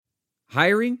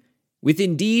Hiring? With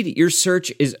Indeed, your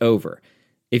search is over.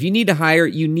 If you need to hire,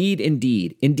 you need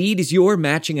Indeed. Indeed is your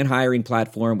matching and hiring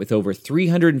platform with over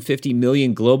 350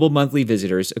 million global monthly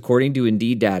visitors, according to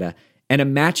Indeed data, and a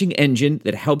matching engine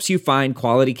that helps you find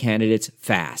quality candidates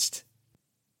fast.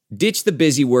 Ditch the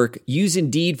busy work. Use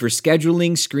Indeed for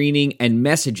scheduling, screening, and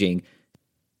messaging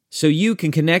so you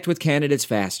can connect with candidates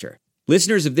faster.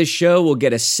 Listeners of this show will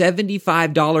get a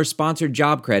 $75 sponsored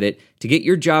job credit to get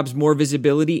your jobs more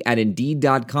visibility at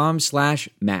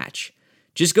Indeed.com/match.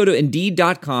 Just go to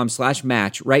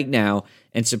Indeed.com/match right now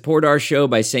and support our show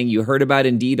by saying you heard about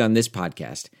Indeed on this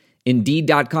podcast.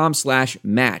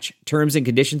 Indeed.com/match. Terms and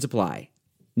conditions apply.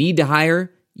 Need to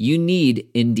hire? You need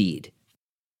Indeed.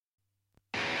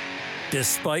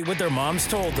 Despite what their moms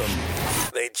told them,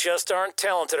 they just aren't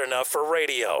talented enough for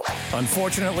radio.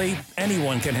 Unfortunately,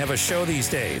 anyone can have a show these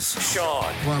days. Sean.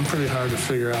 Well, I'm pretty hard to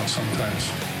figure out sometimes.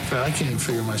 In fact, I can't even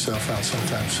figure myself out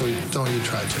sometimes, so don't you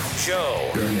try to.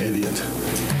 Joe. You're an idiot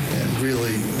and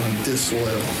really a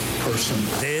disloyal person.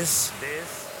 This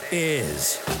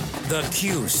is the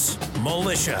Cuse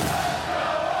Militia.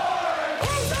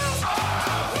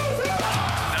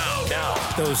 Now,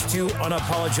 those two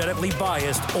unapologetically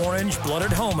biased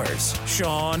orange-blooded homers,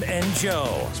 Sean and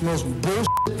Joe. It's the most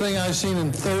bullshit thing I've seen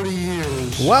in 30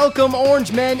 years. Welcome,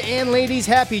 orange men and ladies.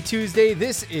 Happy Tuesday.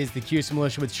 This is the Cuse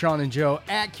Militia with Sean and Joe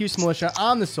at Cuse Militia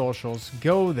on the socials.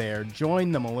 Go there.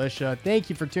 Join the militia. Thank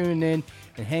you for tuning in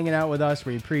and hanging out with us.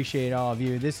 We appreciate all of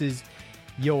you. This is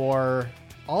your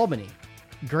Albany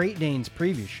Great Danes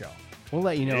preview show. We'll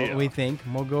let you know what we think.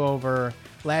 We'll go over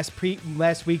last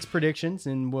week's predictions,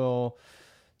 and we'll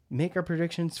make our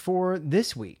predictions for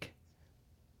this week.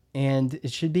 And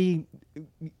it should be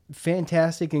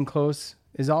fantastic and close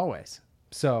as always.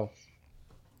 So,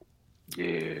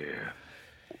 yeah.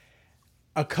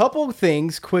 A couple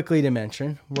things quickly to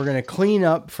mention. We're going to clean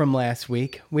up from last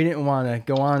week. We didn't want to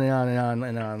go on and on and on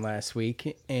and on last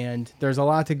week, and there's a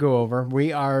lot to go over.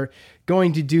 We are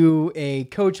going to do a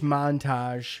coach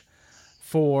montage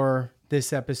for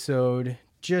this episode.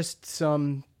 Just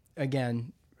some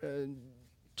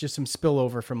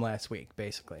spillover from last week,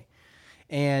 basically.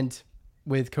 And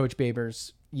with Coach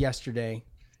Babers yesterday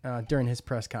during his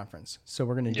press conference. So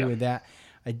we're going to do that.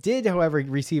 I did, however,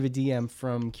 receive a DM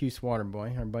from Cuse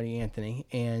Waterboy, our buddy Anthony,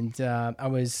 and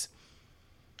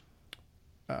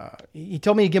he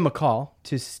told me to give him a call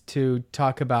to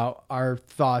talk about our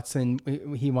thoughts, and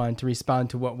he wanted to respond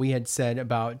to what we had said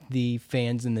about the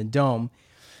fans in the Dome,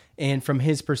 and from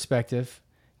his perspective,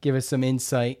 give us some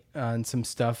insight on some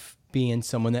stuff being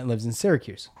someone that lives in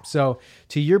Syracuse. So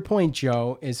to your point,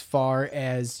 Joe, as far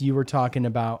as you were talking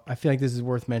about, I feel like this is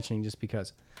worth mentioning just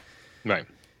because. Right.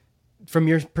 From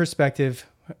your perspective,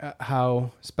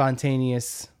 how a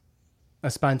spontaneous,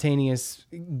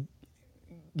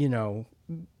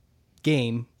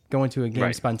 game, going to a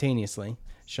game spontaneously,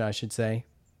 I should say,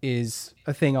 is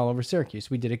a thing all over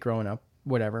Syracuse. We did it growing up,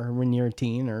 whatever, when you're a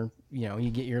teen or,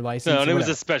 you get your license. No, and it was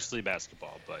especially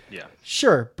basketball, but yeah.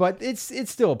 Sure, but it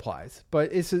still applies.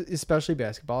 But it's especially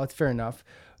basketball. It's fair enough.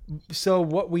 So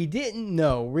what we didn't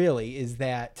know, really, is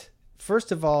that,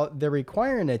 first of all, they're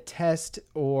requiring a test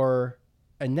or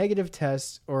a negative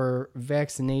test or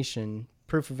vaccination,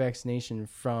 proof of vaccination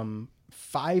from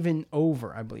 5 and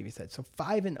over, I believe he said. So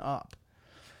 5 and up.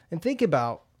 And think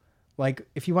about, like,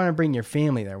 if you want to bring your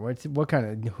family there, what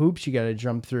kind of hoops you got to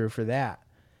jump through for that?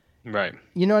 Right.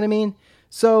 You know what I mean?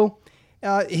 So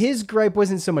his gripe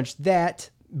wasn't so much that,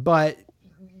 but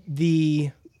the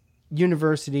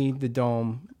university, the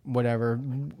Dome, whatever,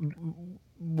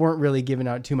 weren't really giving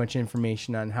out too much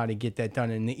information on how to get that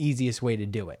done and the easiest way to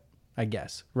do it, I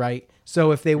guess, right?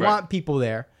 So if they want people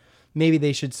there, maybe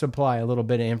they should supply a little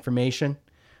bit of information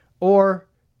or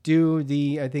do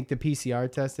I think the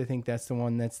PCR test. I think that's the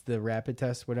one that's the rapid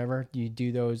test, whatever. You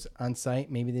do those on site.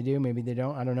 Maybe they do, maybe they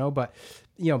don't. I don't know. But,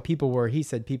 he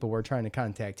said people were trying to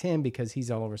contact him because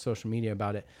he's all over social media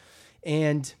about it.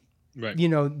 And,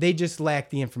 they just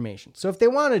lack the information. So if they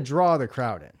want to draw the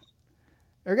crowd in,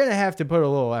 they're going to have to put a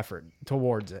little effort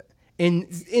towards it. And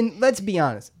let's be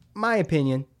honest, my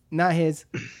opinion, not his,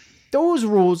 those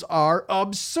rules are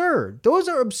absurd. Those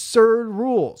are absurd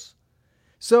rules.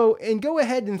 So, and go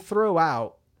ahead and throw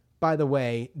out, by the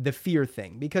way, the fear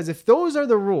thing. Because if those are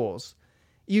the rules,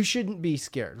 you shouldn't be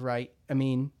scared, right? I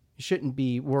mean, you shouldn't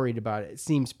be worried about it. It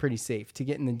seems pretty safe to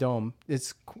get in the Dome.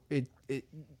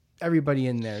 Everybody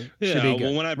in there should be good.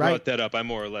 Well, when I brought that up, I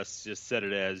more or less just said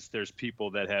it as there's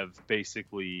people that have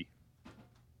basically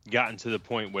gotten to the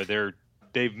point where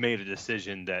they've made a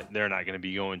decision that they're not going to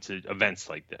be going to events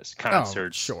like this,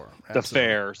 concerts, sure, the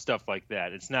fair, stuff like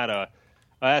that. It's not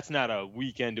That's not a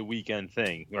weekend-to-weekend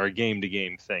thing or a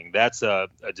game-to-game thing. That's a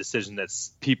decision that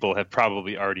people have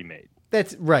probably already made.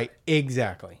 That's right,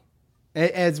 exactly.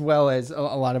 As well as a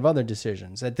lot of other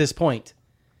decisions at this point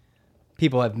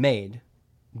people have made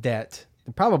that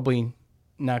they're probably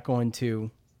not going to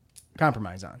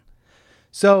compromise on.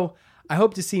 So I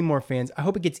hope to see more fans. I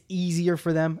hope it gets easier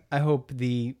for them. I hope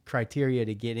the criteria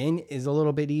to get in is a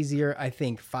little bit easier. I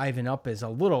think 5 and up is a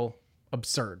little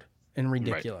absurd and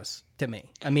ridiculous to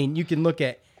me. I mean, you can look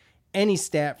at any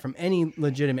stat from any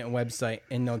legitimate website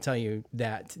and they'll tell you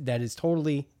that is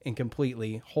totally and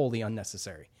completely wholly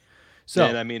unnecessary. So,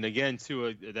 and I mean, again,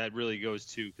 too, that really goes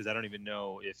to, because I don't even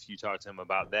know if you talked to him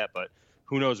about that, but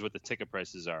who knows what the ticket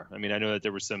prices are. I mean, I know that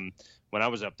there was when I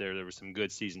was up there was some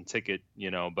good season ticket,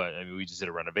 but I mean, we just did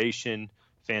a renovation.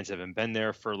 Fans haven't been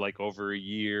there for like over a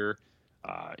year,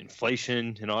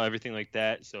 inflation and everything like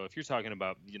that. So if you're talking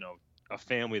about, a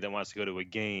family that wants to go to a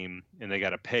game and they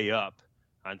got to pay up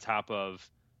on top of,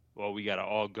 well, we got to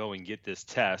all go and get this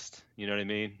test, you know what I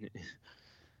mean?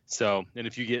 So, and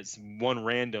if you get one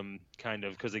random kind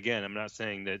of, because again, I'm not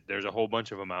saying that there's a whole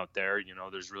bunch of them out there,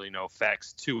 there's really no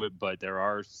facts to it, but there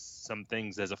are some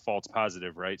things as a false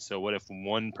positive, right? So what if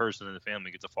one person in the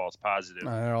family gets a false positive?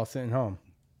 They're all sitting home.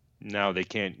 Now they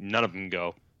can't, none of them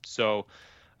go. So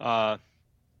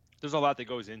there's a lot that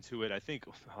goes into it. I think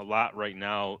a lot right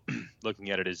now,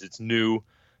 looking at it, is it's new,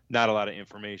 not a lot of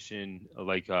information,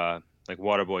 like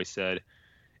Waterboy said.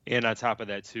 And on top of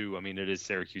that, too, I mean, it is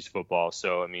Syracuse football.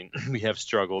 So, I mean, we have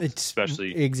struggled,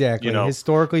 especially. Exactly.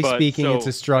 Historically speaking, it's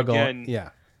a struggle. Again, yeah.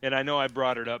 And I know I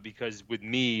brought it up because with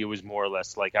me, it was more or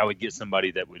less like I would get somebody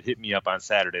that would hit me up on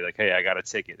Saturday, like, hey, I got a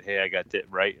ticket. Hey, I got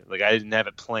that, right? Like, I didn't have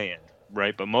it planned,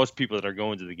 right? But most people that are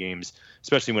going to the games,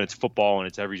 especially when it's football and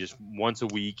it's every just once a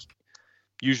week,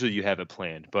 usually you have it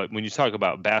planned. But when you talk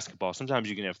about basketball, sometimes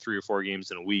you can have 3 or 4 games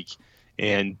in a week.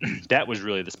 And that was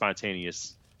really the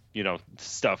spontaneous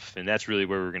stuff. And that's really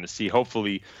where we're going to see.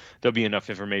 Hopefully there'll be enough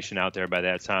information out there by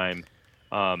that time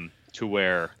to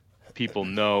where people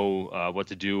know what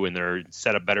to do and they're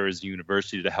set up better as a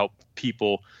university to help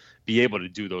people be able to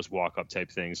do those walk-up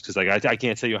type things. Because I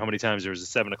can't tell you how many times there was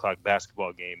a 7:00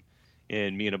 basketball game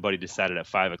and me and a buddy decided at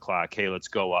 5:00, hey, let's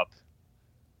go up,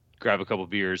 grab a couple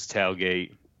beers,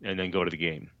 tailgate, and then go to the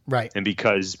game. Right. And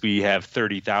because we have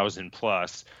 30,000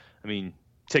 plus, I mean,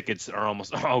 tickets are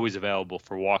almost always available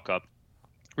for walk-up,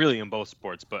 really in both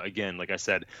sports. But again, like I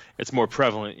said, it's more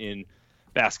prevalent in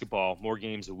basketball, more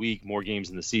games a week, more games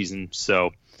in the season.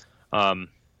 So I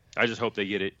just hope they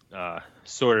get it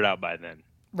sorted out by then.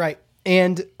 Right.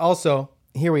 And also,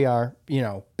 here we are,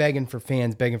 begging for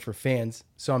fans.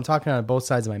 So I'm talking out of both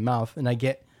sides of my mouth, and I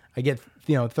get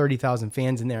 30,000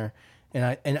 fans in there,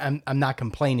 and I'm not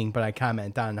complaining, but I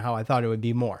comment on how I thought it would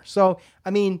be more. So,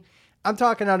 I mean, I'm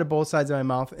talking out of both sides of my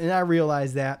mouth, and I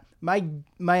realize that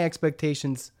my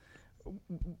expectations,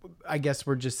 I guess,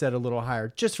 were just set a little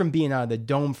higher, just from being out of the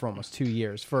dome for almost 2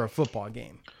 years for a football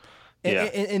game. Yeah.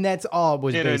 And that's all it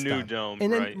was based on. In a new dome,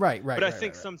 and then, right. Right. But I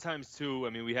think sometimes, too, I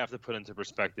mean, we have to put into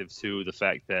perspective, too, the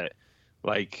fact that,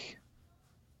 we're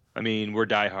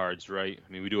diehards, right?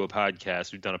 I mean, we do a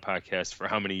podcast. We've done a podcast for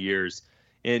how many years,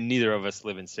 and neither of us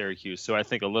live in Syracuse. So I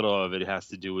think a little of it has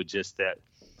to do with just that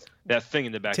thing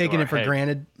in the back taking of our it for head.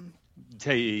 granted.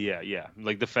 Yeah.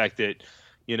 Like the fact that,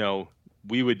 we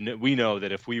know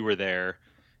that if we were there,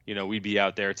 we'd be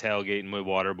out there tailgating with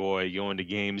Waterboy, going to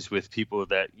games with people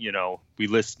that,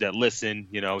 that listen,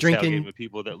 tailgating with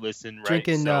people that listen, right?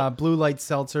 Drinking blue light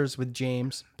seltzers with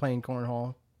James, playing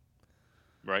cornhole.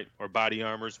 Right. Or body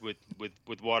armors with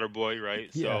Waterboy, right?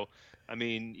 Yeah. So, I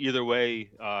mean, either way,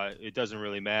 it doesn't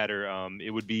really matter. It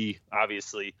would be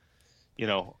obviously,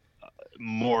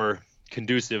 more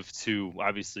conducive to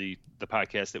obviously the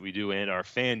podcast that we do and our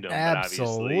fandom.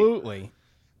 Absolutely. But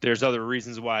there's other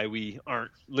reasons why we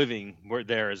aren't living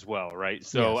there as well, right?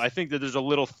 So yes. I think that there's a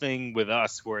little thing with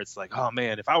us where it's like, oh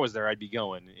man, if I was there, I'd be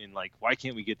going. And like, why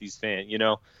can't we get these fans?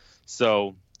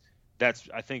 So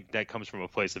I think that comes from a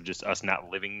place of just us not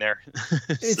living there.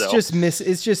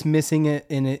 It's just missing it,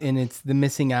 and it's the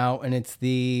missing out, and it's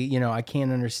the I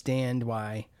can't understand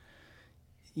why.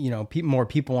 More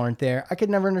people aren't there. I could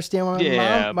never understand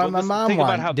why my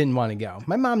mom didn't want to go.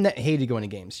 My mom hated going to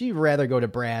games. She'd rather go to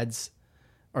Brad's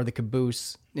or the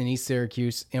Caboose in East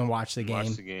Syracuse and watch the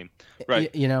game.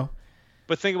 Right.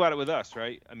 But think about it with us,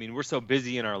 right? I mean, we're so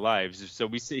busy in our lives. So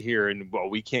we sit here and,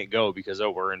 we can't go because,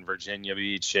 we're in Virginia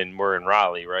Beach and we're in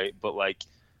Raleigh, right? But,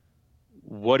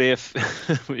 what if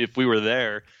if we were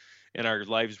there and our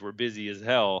lives were busy as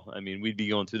hell? I mean, we'd be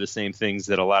going through the same things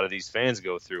that a lot of these fans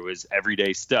go through, is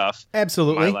everyday stuff.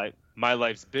 Absolutely. my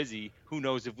life's busy. Who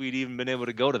knows if we'd even been able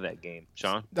to go to that game,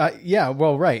 Sean? Yeah,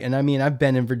 well, right. And I mean, I've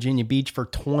been in Virginia Beach for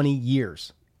 20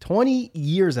 years. 20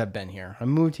 years I've been here. I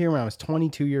moved here when I was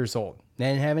 22 years old. I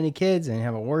didn't have any kids. I didn't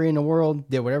have a worry in the world.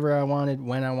 Did whatever I wanted,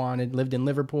 when I wanted. Lived in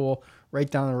Liverpool, right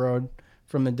down the road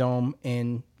from the Dome.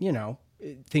 And, you know,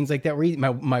 things like that.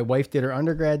 My wife did her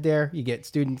undergrad there. You get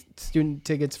student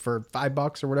tickets for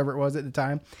 $5 or whatever it was at the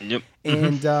time. Yep.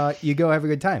 And you go have a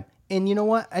good time. And you know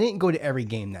what? I didn't go to every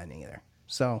game then either.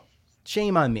 So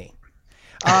shame on me.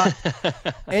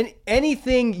 And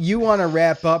anything you want to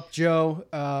wrap up,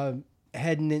 Joe,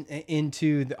 heading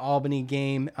into the Albany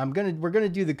game? We're gonna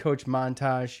do the coach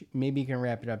montage. Maybe you can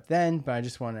wrap it up then, but I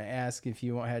just want to ask if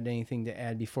you had anything to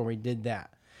add before we did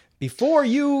that. Before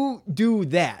you do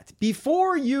that.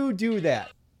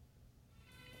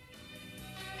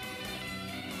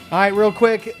 All right, real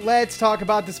quick, let's talk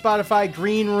about the Spotify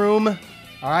Green Room.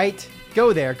 All right,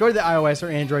 go there. Go to the iOS or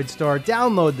Android store.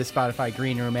 Download the Spotify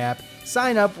Green Room app.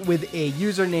 Sign up with a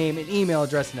username, an email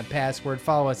address, and a password.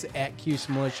 Follow us at Cuse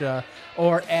Militia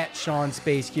or at Sean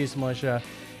Space Cuse Militia.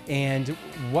 And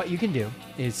what you can do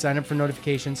is sign up for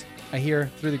notifications. I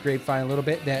hear through the grapevine a little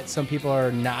bit that some people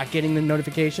are not getting the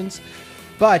notifications,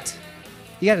 but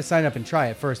you got to sign up and try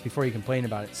it first before you complain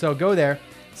about it. So go there,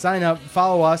 sign up,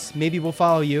 follow us. Maybe we'll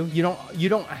follow you. You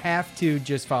don't have to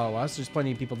just follow us. There's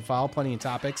plenty of people to follow, plenty of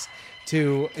topics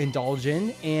to indulge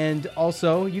in, and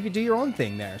also you can do your own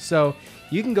thing there. So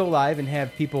you can go live and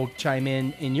have people chime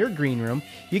in your green room.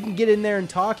 You can get in there and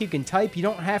talk. You can type. You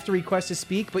don't have to request to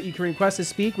speak, but you can request to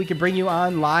speak. We can bring you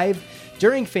on live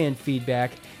during fan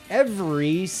feedback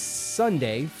every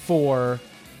Sunday for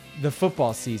the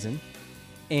football season,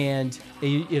 and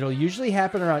it'll usually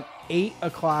happen around 8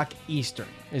 o'clock Eastern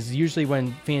is usually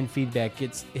when fan feedback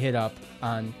gets hit up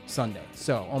on Sunday.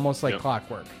 So almost like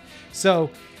clockwork. So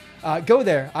go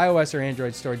there, iOS or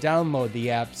Android store, download the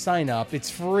app, sign up. It's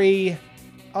free.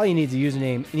 All you need is a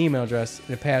username, an email address,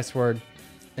 and a password,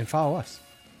 and follow us.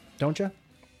 Don't you?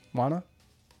 Wanna?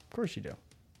 Of course you do.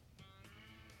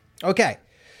 Okay.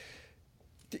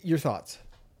 Your thoughts.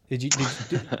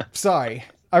 Sorry.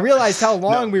 I realized how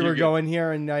long we were going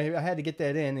here, and I had to get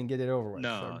that in and get it over with.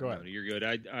 No, so go ahead. No, you're good.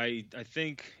 I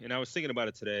think, and I was thinking about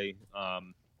it today. I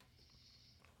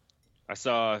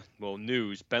saw,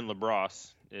 news. Ben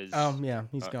LaBrosse is.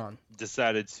 He's gone.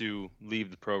 Decided to leave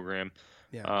the program.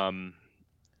 Yeah.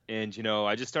 And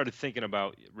I just started thinking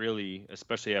about, really,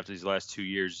 especially after these last 2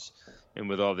 years, and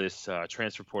with all this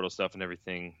transfer portal stuff and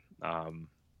everything.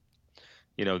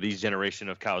 These generation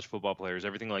of college football players,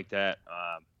 everything like that.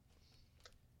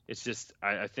 It's just,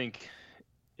 I think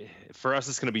for us,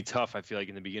 it's going to be tough. I feel like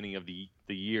in the beginning of the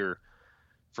year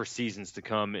for seasons to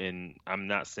come. And I'm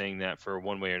not saying that for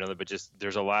one way or another, but just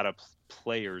there's a lot of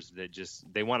players that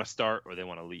they want to start or they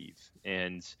want to leave.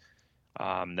 And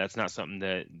that's not something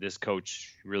that this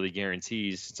coach really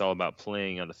guarantees. It's all about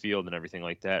playing on the field and everything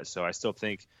like that. So I still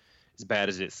think, as bad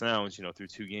as it sounds, through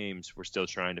 2 games, we're still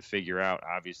trying to figure out.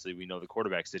 Obviously, we know the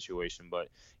quarterback situation, but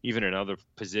even in other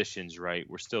positions, right,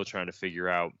 we're still trying to figure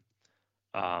out,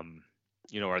 are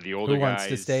the older guys... Who wants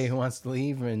to stay, who wants to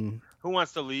leave, and... Who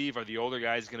wants to leave? Are the older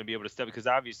guys going to be able to step? Because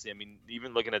obviously,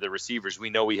 even looking at the receivers, we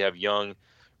know we have young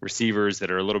receivers that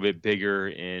are a little bit bigger,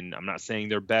 and I'm not saying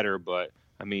they're better, but,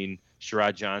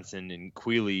 Sherrod Johnson and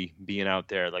Queeley being out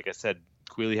there, like I said,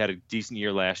 Queeley had a decent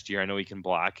year last year. I know he can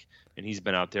block, and he's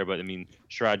been out there. But,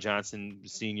 Sherrod Johnson,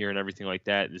 senior and everything like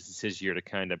that, this is his year to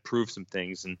kind of prove some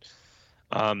things. And,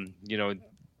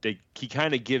 he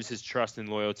kind of gives his trust and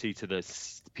loyalty to the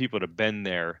people that have been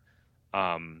there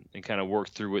and kind of work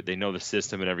through it. They know the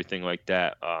system and everything like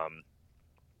that.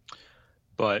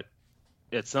 But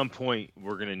at some point,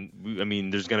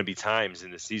 there's going to be times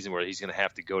in the season where he's going to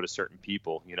have to go to certain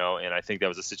people, and I think that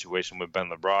was a situation with Ben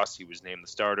LaBrosse. He was named the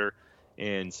starter.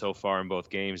 And so far in both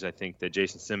games, I think that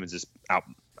Jason Simmons has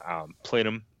played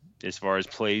him as far as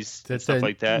plays and stuff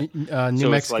like that. New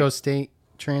Mexico State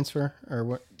transfer or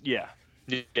what? Yeah.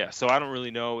 So I don't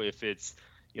really know if it's,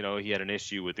 he had an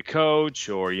issue with the coach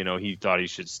or, he thought he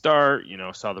should start,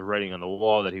 saw the writing on the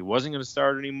wall that he wasn't going to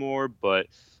start anymore. But,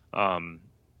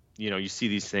 you see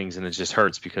these things and it just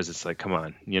hurts because it's like, come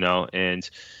on, and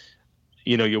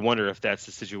you wonder if that's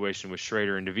the situation with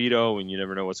Schrader and DeVito, and you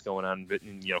never know what's going on, but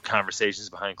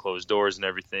conversations behind closed doors and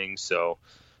everything. So,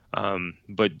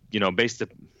 but based,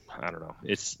 I don't know.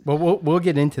 It's we'll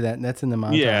get into that. And that's in the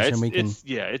montage.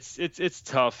 It's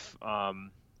tough.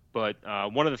 But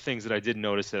one of the things that I did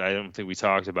notice that I don't think we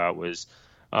talked about was,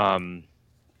 McKinnon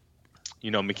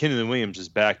Williams is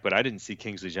back, but I didn't see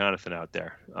Kingsley Jonathan out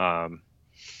there.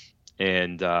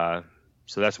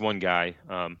 So that's one guy.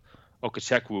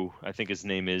 Okechekwu, I think his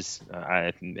name is.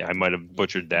 I might have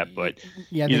butchered that, but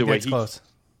yeah, either way, close.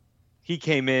 He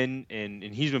came in and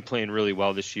he's been playing really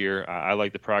well this year. I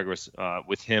like the progress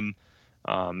with him,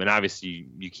 and obviously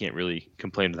you can't really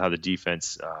complain with how the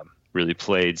defense really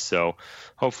played. So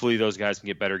hopefully those guys can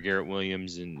get better. Garrett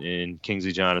Williams and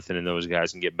Kingsley Jonathan and those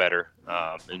guys can get better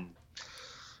and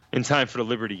in time for the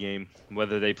Liberty game,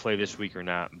 whether they play this week or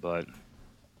not. But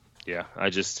yeah,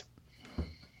 it just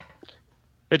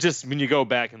when you go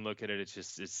back and look at it,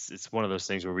 it's one of those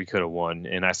things where we could have won.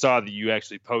 And I saw that you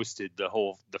actually posted the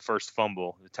first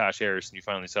fumble, the Tosh Harrison. You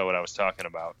finally saw what I was talking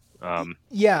about.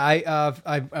 Yeah,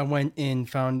 I went and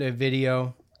found a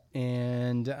video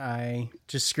and I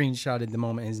just screenshotted the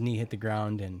moment his knee hit the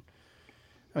ground, and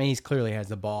I mean he clearly has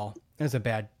the ball. It was a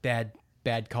bad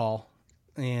call,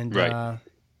 and right.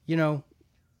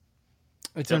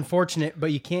 It's unfortunate,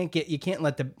 but you can't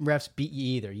let the refs beat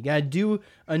you either. You got to do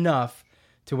enough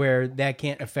to where that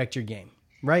can't affect your game,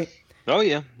 right? Oh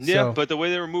yeah, but the way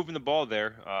they were moving the ball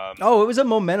there, it was a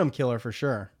momentum killer for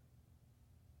sure.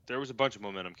 There was a bunch of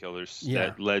momentum killers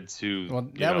that led to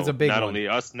was a big not one. only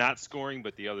us not scoring,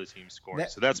 but the other team scoring.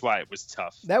 So that's why it was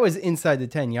tough. That was inside the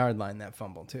 10-yard line, that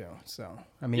fumble too. So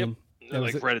I mean,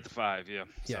 right at the 5, yeah.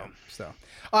 So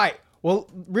all right. Well,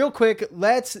 real quick,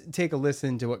 let's take a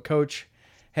listen to what Coach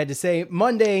had to say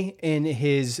Monday in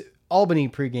his Albany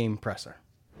pregame presser.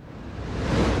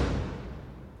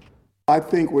 I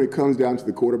think when it comes down to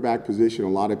the quarterback position, a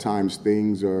lot of times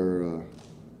things are,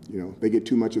 they get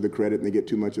too much of the credit and they get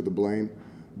too much of the blame.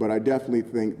 But I definitely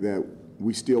think that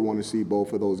we still want to see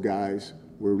both of those guys.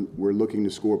 We're looking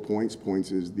to score points.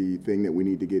 Points is the thing that we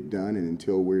need to get done. And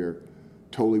until we're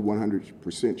totally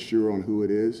 100% sure on who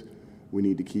it is, we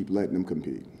need to keep letting them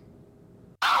compete.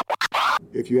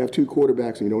 If you have two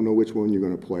quarterbacks and you don't know which one you're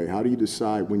going to play, how do you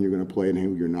decide when you're going to play and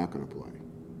who you're not going to play?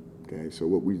 Okay, so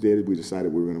what we did, we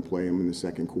decided we were going to play him in the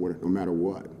second quarter, no matter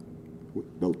what.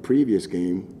 The previous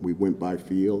game, we went by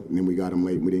field, and then we got him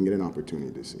late, and we didn't get an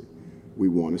opportunity to see. We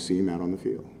want to see him out on the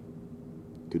field.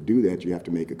 To do that, you have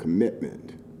to make a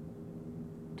commitment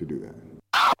to do that.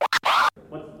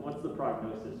 What's the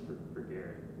prognosis for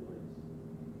Garrett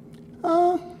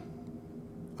Williams?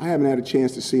 I haven't had a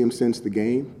chance to see him since the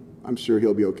game. I'm sure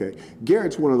he'll be okay.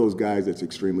 Garrett's one of those guys that's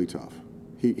extremely tough.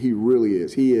 He really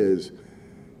is. He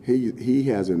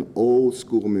has an old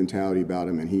school mentality about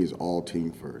him, and he is all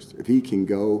team first. If he can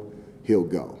go, he'll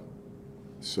go.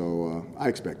 So I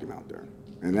expect him out there,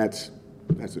 and that's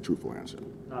the truthful answer.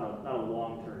 Not a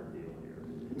long-term deal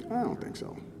here. I don't think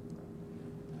so.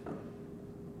 I'm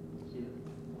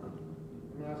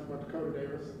going to ask about Dakota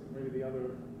Davis, maybe the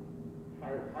other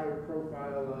higher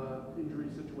profile injury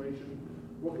situation.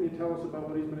 What can you tell us about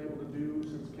what he's been able to do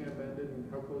since camp ended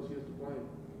and how close he is to playing?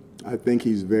 I think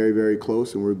he's very, very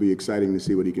close, and it'll be exciting to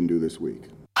see what he can do this week.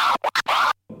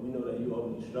 We know that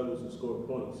Albany struggles to score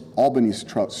points. Albany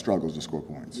struggles to score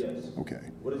points? Yes.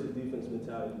 Okay. What is the defense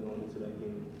mentality going into that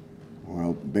game?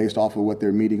 Well, based off of what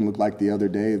their meeting looked like the other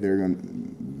day,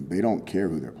 they don't care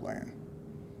who they're playing.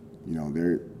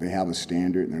 They have a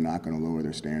standard, and they're not going to lower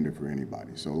their standard for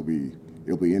anybody. So it'll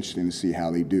be interesting to see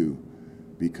how they do,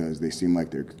 because they seem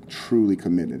like they're truly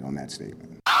committed on that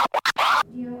statement. What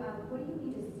do you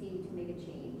need to see to make a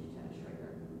change to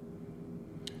Striker?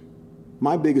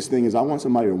 My biggest thing is I want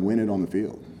somebody to win it on the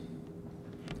field.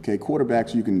 Okay,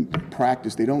 quarterbacks, you can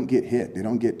practice. They don't get hit. They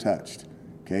don't get touched.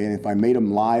 Okay, and if I made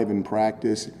them live in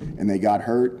practice and they got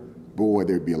hurt, boy,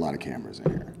 there'd be a lot of cameras in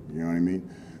here. You know what I mean?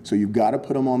 So you've got to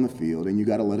put them on the field, and you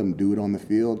got to let them do it on the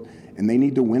field, and they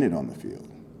need to win it on the field.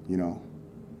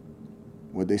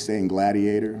 What they say in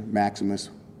Gladiator, Maximus,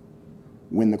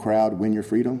 win the crowd, win your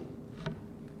freedom.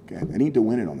 Okay, they need to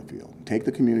win it on the field. Take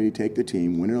the community, take the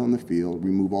team, win it on the field,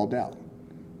 remove all doubt.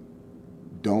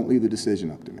 Don't leave the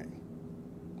decision up to me,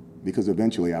 because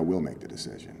eventually I will make the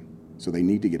decision. So they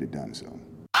need to get it done soon.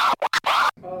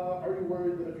 Are you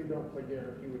worried that if you don't play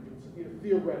Garrett, you would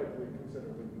theoretically consider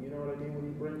leaving? You know what I mean? When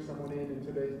you bring someone in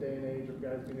today's day and age of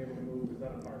guys being able to move, is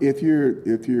that a part?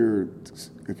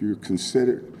 If you're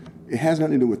considered, it has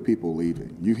nothing to do with people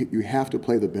leaving. You have to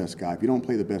play the best guy. If you don't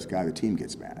play the best guy, the team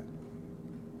gets mad.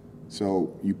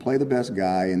 So you play the best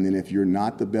guy, and then if you're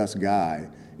not the best guy,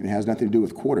 and it has nothing to do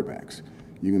with quarterbacks,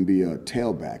 you can be a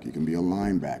tailback, you can be a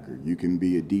linebacker, you can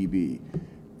be a DB.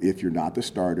 If you're not the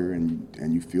starter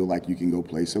and you feel like you can go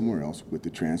play somewhere else, with the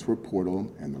transfer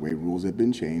portal and the way rules have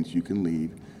been changed, you can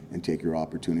leave and take your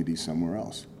opportunity somewhere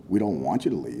else. We don't want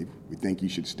you to leave. We think you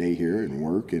should stay here and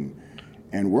work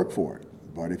for it.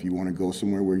 But if you want to go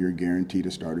somewhere where you're guaranteed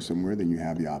a starter somewhere, then you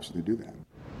have the option to do that.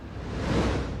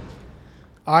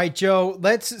 All right, Joe,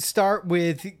 let's start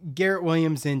with Garrett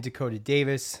Williams and Dakota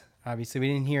Davis. Obviously, we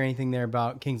didn't hear anything there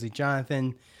about Kingsley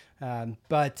Jonathan.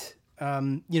 But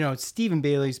Stephen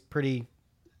Bailey's pretty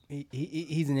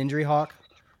he's an injury hawk.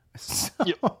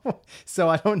 So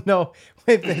I don't know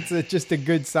if it's just a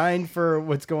good sign for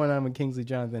what's going on with Kingsley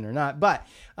Jonathan or not. But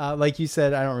like you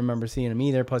said, I don't remember seeing him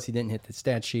either. Plus, he didn't hit the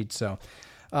stat sheet. So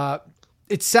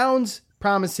it sounds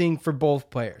promising for both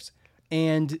players.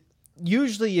 And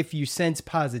usually if you sense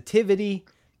positivity,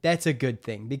 that's a good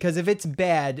thing. Because if it's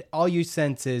bad, all you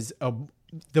sense is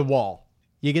the wall.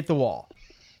 You get the wall.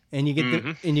 And you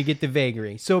get the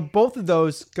vagary. So both of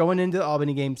those going into the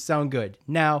Albany game sound good.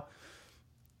 Now,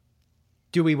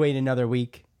 do we wait another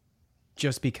week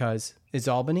just because it's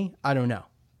Albany? I don't know.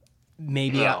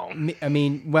 Maybe. No.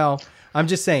 I'm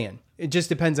just saying. It just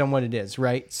depends on what it is,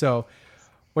 right? So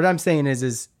what I'm saying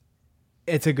is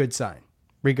it's a good sign,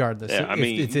 regardless. Yeah,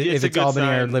 if it's Albany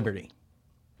sign, or Liberty.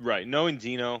 Right. Knowing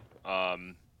Dino,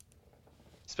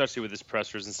 especially with his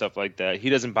pressers and stuff like that, he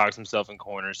doesn't box himself in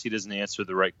corners. He doesn't answer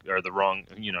the right or the wrong.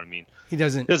 You know what I mean? He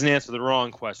doesn't answer the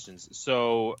wrong questions.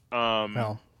 So,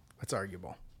 well, that's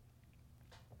arguable.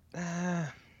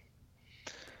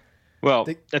 Well,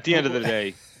 at the end of the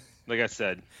day, like I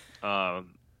said,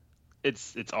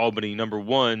 it's Albany. Number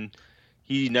one,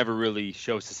 he never really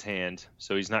shows his hand,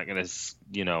 so he's not going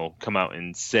to, come out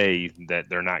and say that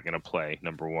they're not going to play.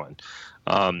 Number one,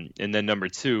 and then number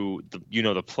two,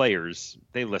 the players,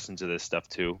 they listen to this stuff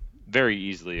too, very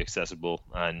easily accessible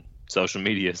on social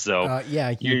media. So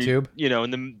YouTube.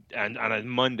 And on a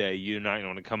Monday, you're not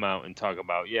going to come out and talk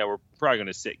about, we're probably going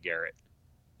to sit Garrett.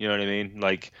 You know what I mean?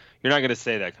 Like, you're not going to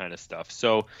say that kind of stuff.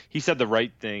 So he said the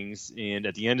right things. And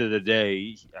at the end of the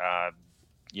day,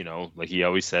 like he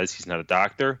always says, he's not a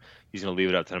doctor. He's going to leave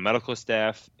it up to the medical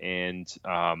staff. And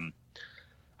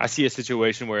I see a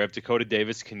situation where if Dakota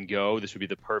Davis can go, this would be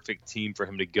the perfect team for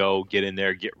him to go, get in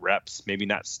there, get reps, maybe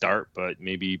not start, but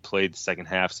maybe play the second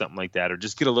half, something like that, or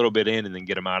just get a little bit in and then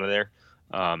get him out of there.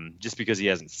 Just because he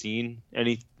hasn't seen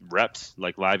any reps,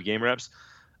 like live game reps.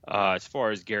 As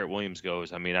far as Garrett Williams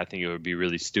goes, I think it would be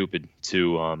really stupid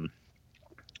to I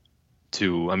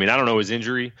don't know his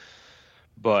injury,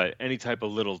 but any type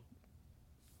of little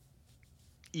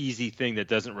easy thing that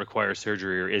doesn't require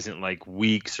surgery or isn't like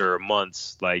weeks or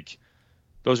months, like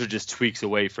those are just tweaks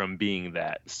away from being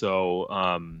that. So,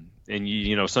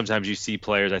 and sometimes you see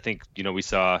players, I think, we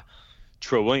saw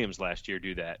Trill Williams last year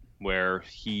do that, where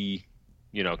he,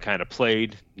 kind of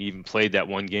played. He even played that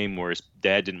one game where his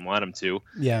dad didn't want him to.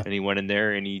 Yeah. And he went in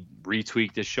there and he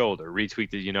retweaked his shoulder, if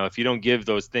you don't give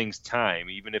those things time,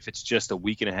 even if it's just a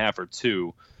week and a half or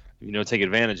two, take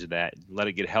advantage of that, let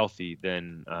it get healthy,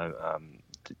 then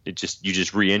you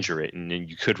just re-injure it. And then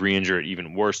you could re-injure it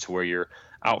even worse to where you're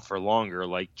out for longer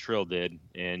like Trill did.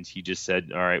 And he just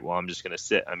said, all right, well, I'm just going to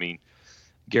sit.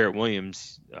 Garrett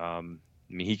Williams,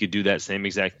 he could do that same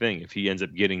exact thing. If he ends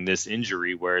up getting this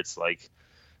injury where it's like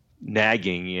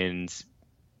nagging and,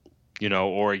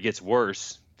 or it gets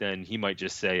worse, then he might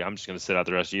just say, I'm just going to sit out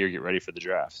the rest of the year, get ready for the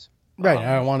draft. Right.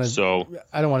 I don't want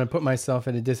to put myself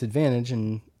at a disadvantage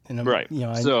and right.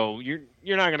 So you're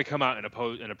not going to come out in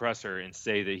a presser and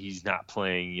say that he's not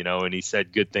playing, and he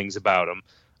said good things about him.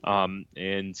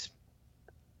 And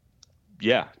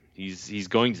yeah, he's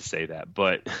going to say that,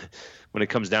 but when it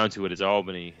comes down to it, it's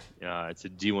Albany. It's a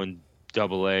D1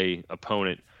 AA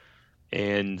opponent.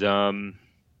 And,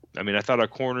 I thought our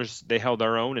corners, they held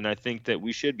our own, and I think that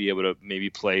we should be able to maybe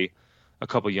play a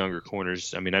couple younger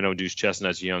corners. I know Deuce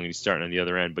Chestnut's young and he's starting on the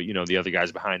other end, but, the other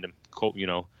guys behind him, Cole,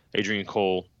 Adrian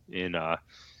Cole and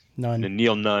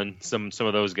Neil Nunn, some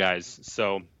of those guys.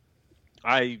 So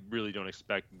I really don't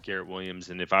expect Garrett Williams,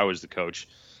 and if I was the coach,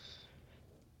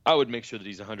 I would make sure that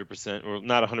he's 100%, or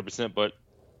not 100%, but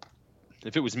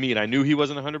if it was me and I knew he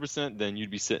wasn't 100%, then you'd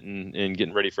be sitting and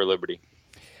getting ready for Liberty.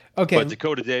 Okay. But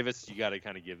Dakota Davis, you got to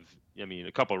kind of give,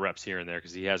 a couple of reps here and there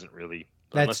because he hasn't really,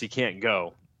 unless he can't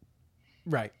go.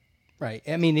 Right.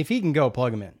 If he can go,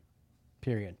 plug him in.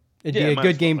 Period. It'd be a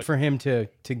good game for him to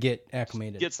get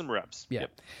acclimated. Get some reps. Yeah.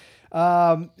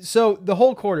 Yep. So the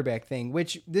whole quarterback thing,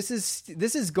 which this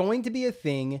is going to be a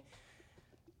thing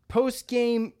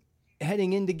post-game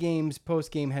heading into games,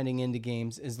 post-game heading into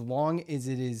games, as long as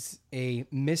it is a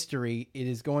mystery, it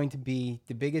is going to be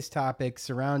the biggest topic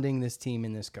surrounding this team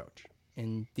and this coach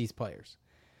and these players.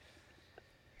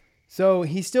 So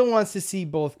he still wants to see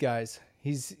both guys.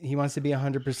 He wants to be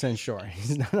 100% sure.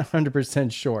 He's not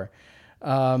 100% sure.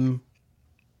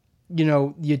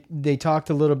 They talked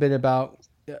a little bit about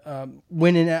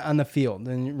winning on the field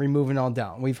and removing all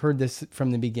doubt. We've heard this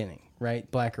from the beginning, right?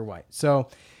 Black or white. So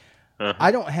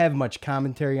I don't have much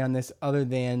commentary on this other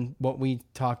than what we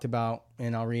talked about,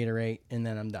 and I'll reiterate, and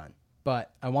then I'm done.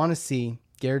 But I want to see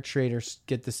Garrett Schrader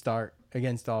get the start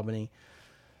against Albany.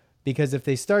 Because if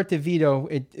they start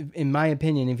DeVito, in my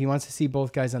opinion, if he wants to see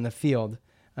both guys on the field,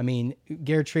 I mean,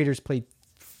 Garrett Schrader's played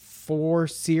 4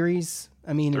 series.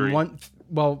 I mean, in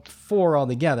 4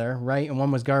 altogether, right? And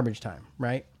 1 was garbage time,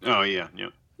 right? Oh, yeah.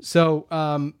 Yep.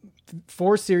 So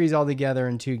 4 series altogether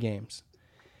in 2 games.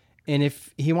 And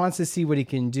if he wants to see what he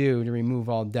can do to remove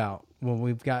all doubt, well,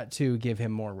 we've got to give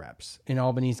him more reps. And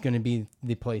Albany's going to be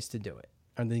the place to do it,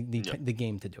 or the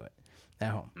game to do it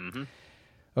at home. Mm-hmm.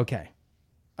 Okay.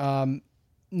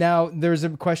 Now, there's a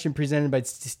question presented by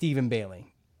Stephen Bailey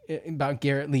about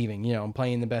Garrett leaving, and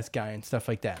playing the best guy and stuff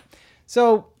like that.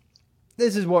 So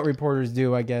this is what reporters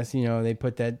do, I guess. They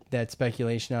put that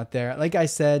speculation out there. Like I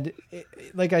said,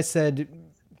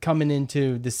 coming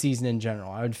into the season in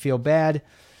general, I would feel bad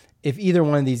if either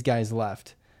one of these guys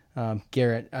left.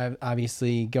 Garrett,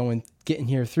 obviously getting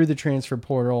here through the transfer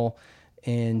portal,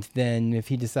 and then if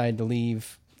he decided to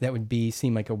leave, that would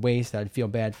seem like a waste. I'd feel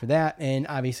bad for that. And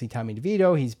obviously Tommy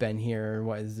DeVito, he's been here,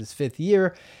 his 5th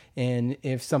year. And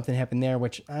if something happened there,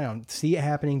 which I don't see it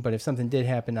happening, but if something did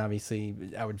happen, obviously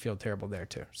I would feel terrible there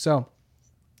too. So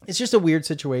it's just a weird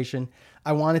situation.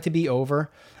 I want it to be over.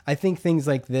 I think things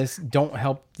like this don't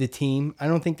help the team. I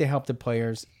don't think they help the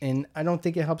players, and I don't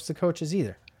think it helps the coaches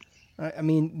either. I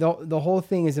mean, the whole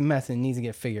thing is a mess and needs to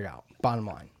get figured out, bottom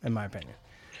line, in my opinion.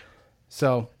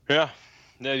 So yeah.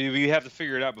 No, we have to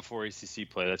figure it out before ACC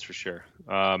play, that's for sure.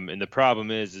 And the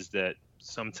problem is that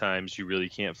sometimes you really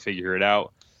can't figure it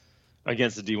out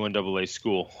against a D1AA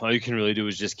school. All you can really do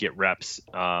is just get reps.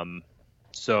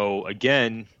 So,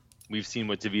 again, we've seen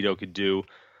what DeVito could do.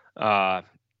 And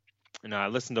I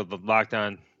listened to the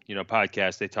Lockdown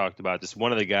podcast. They talked about this.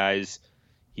 One of the guys,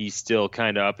 he's still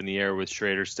kind of up in the air with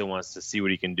Schrader, still wants to see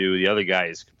what he can do. The other guy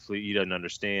is he doesn't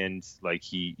understand. Like,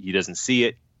 he doesn't see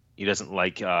it. He doesn't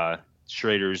like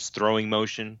Schrader's throwing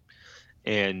motion,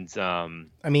 and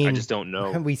I just don't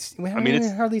know. We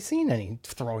haven't hardly seen any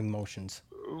throwing motions.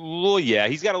 Well, yeah,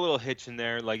 he's got a little hitch in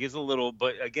there, like it's a little.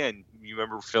 But again, you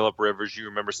remember Phillip Rivers, you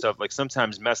remember stuff like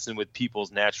sometimes messing with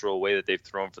people's natural way that they've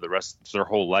thrown for the rest of their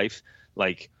whole life,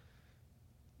 like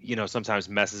sometimes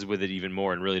messes with it even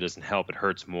more and really doesn't help. It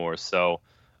hurts more. So,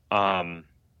 I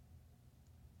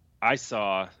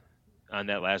saw on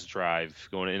that last drive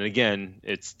and again,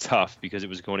 it's tough because it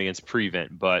was going against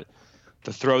Prevent, but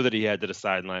the throw that he had to the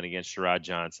sideline against Sherrod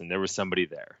Johnson, there was somebody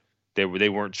there. They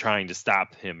weren't trying to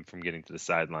stop him from getting to the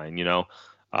sideline,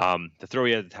 the throw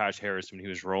he had to Taj Harris when he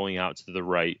was rolling out to the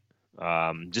right,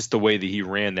 just the way that he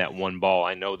ran that one ball.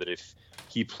 I know that if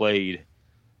he played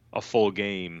a full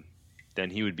game, then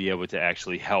he would be able to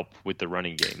actually help with the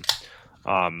running game.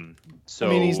 So I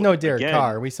mean, he's no Derek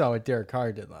Carr. We saw what Derek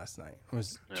Carr did last night. It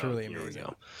was truly amazing.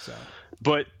 So,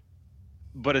 but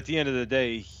at the end of the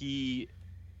day, he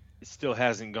still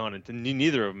hasn't gone and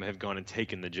neither of them have gone and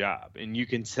taken the job. And you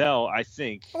can tell, I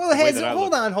think. Well,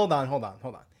 hold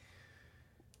on.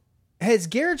 Has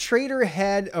Garrett Schrader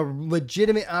had a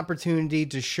legitimate opportunity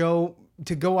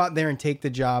to go out there and take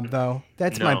the job, though?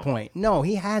 That's my point. No,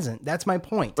 he hasn't. That's my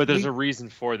point. But there's a reason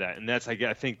for that. And that's,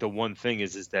 I think the one thing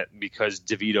is that because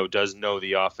DeVito does know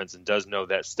the offense and does know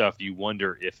that stuff, you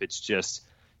wonder if it's just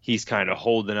he's kind of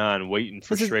holding on, waiting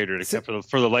for Schrader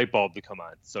for the light bulb to come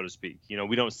on, so to speak.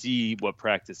 We don't see what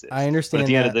practice is. I understand. But at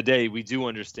the end of the day, we do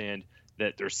understand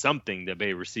that there's something that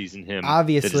Baber sees in him.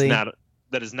 Obviously.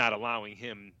 That is not allowing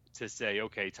him to say,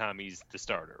 okay, Tommy's the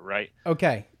starter, right?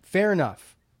 Okay, fair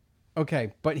enough.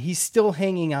 Okay, but he's still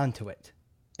hanging on to it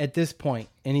at this point,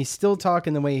 and he's still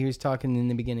talking the way he was talking in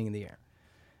the beginning of the year.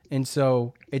 And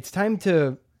so it's time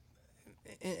to,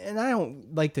 and I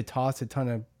don't like to toss a ton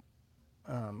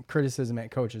of criticism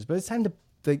at coaches, but it's time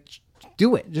to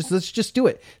do it. Let's just do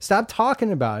it. Stop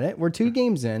talking about it. We're 2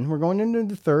 games in. We're going into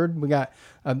the 3rd. We got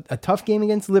a tough game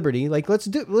against Liberty. Like, let's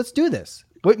do this.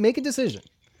 Make a decision.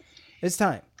 It's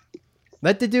time.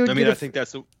 Let the dude. I think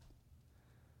that's a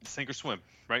sink or swim.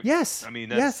 Right? Yes.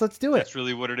 Yes, let's do it. That's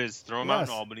really what it is. Throw him out in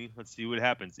Albany. Let's see what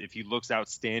happens. If he looks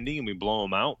outstanding and we blow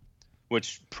him out,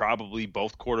 which probably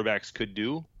both quarterbacks could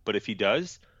do, but if he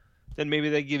does, then maybe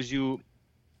that gives you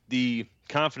the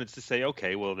confidence to say,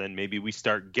 okay, well, then maybe we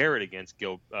start Garrett against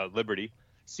Liberty,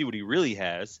 see what he really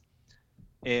has,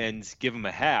 and give him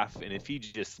a half. And if he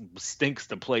just stinks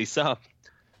the place up,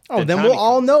 then we'll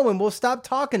all know, and we'll stop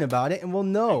talking about it, and we'll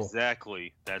know.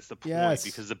 Exactly. That's the point. Yes.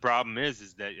 Because the problem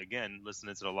is that, again,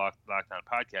 listening to the Lockdown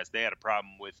podcast, they had a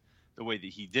problem with the way that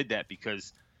he did that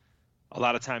because a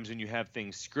lot of times when you have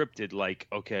things scripted, like,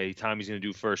 okay, Tommy's going to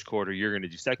do first quarter, you're going to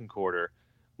do second quarter.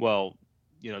 Well,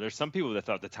 there's some people that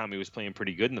thought that Tommy was playing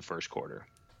pretty good in the first quarter.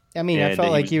 I mean, I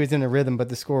felt like he was in a rhythm, but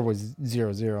the score was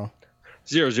 0-0.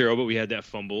 0-0, but we had that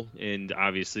fumble, and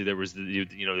obviously there was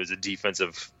there's a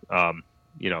defensive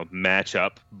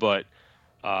matchup. But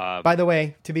by the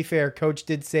way, to be fair, Coach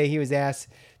did say, he was asked,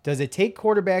 does it take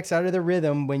quarterbacks out of the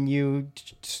rhythm when you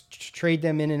trade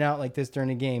them in and out like this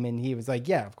during a game? And he was like,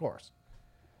 yeah, of course.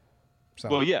 So.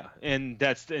 Well, yeah, and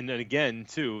then again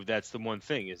too, that's the one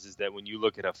thing is that when you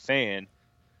look at a fan,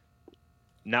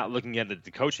 not looking at it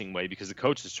the coaching way, because the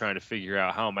coach is trying to figure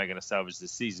out, how am I going to salvage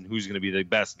this season? Who's going to be the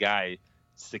best guy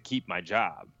to keep my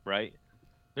job, right?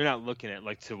 They're not looking at,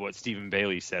 like, to what Stephen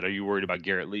Bailey said, are you worried about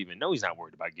Garrett leaving? No, he's not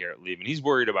worried about Garrett leaving. He's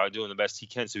worried about doing the best he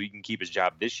can so he can keep his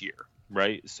job this year,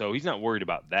 right? So he's not worried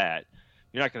about that.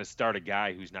 You're not going to start a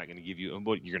guy who's not going to give you –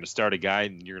 you're going to start a guy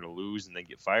and you're going to lose and then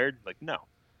get fired? Like, no.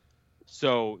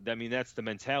 So, I mean, that's the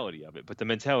mentality of it. But the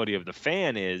mentality of the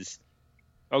fan is,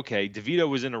 okay, DeVito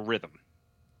was in a rhythm,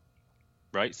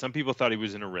 right? Some people thought he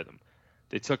was in a rhythm.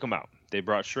 They took him out. They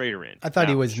brought Schrader in. I thought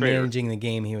he was managing the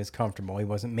game. He was comfortable. He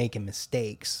wasn't making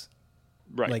mistakes.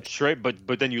 Right.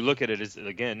 But then you look at it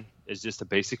as just a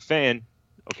basic fan.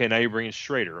 Okay, now you're bringing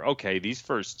Schrader. Okay, these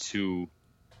first two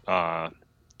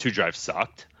drives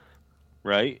sucked,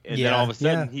 right? And then all of a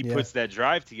sudden he puts that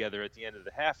drive together at the end of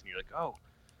the half, and you're like, oh,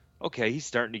 okay, he's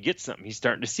starting to get something. He's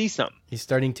starting to see something. He's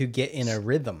starting to get in a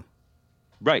rhythm.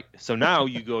 Right. So now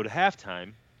you go to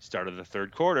halftime, start of the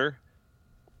third quarter.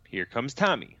 Here comes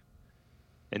Tommy.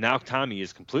 And now Tommy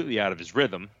is completely out of his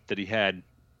rhythm that he had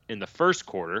in the first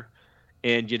quarter,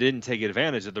 and you didn't take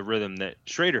advantage of the rhythm that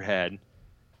Schrader had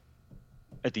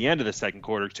at the end of the second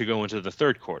quarter to go into the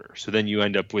third quarter. So then you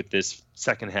end up with this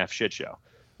second half shit show.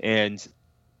 And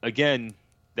again,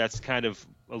 that's kind of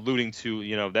alluding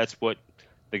to, that's what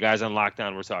the guys on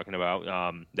lockdown were talking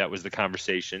about. That was the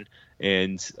conversation.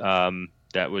 And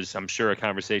that was, I'm sure, a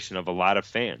conversation of a lot of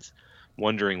fans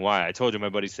wondering why. I told you my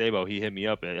buddy Sabo, he hit me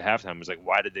up at halftime, was like,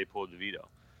 why did they pull DeVito?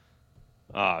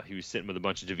 He was sitting with a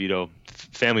bunch of DeVito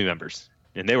family members,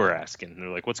 and they were asking. They're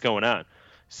like, what's going on?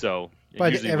 So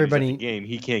but usually everybody, when he's at the game,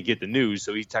 he can't get the news,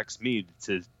 so he texts me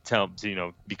to tell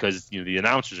him, because the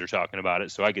announcers are talking about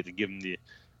it, so I get to give him the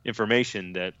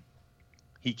information that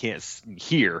he can't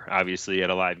hear, obviously, at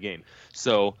a live game.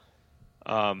 So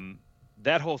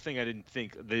that whole thing, I didn't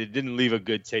think, they didn't leave a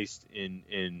good taste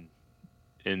in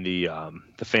the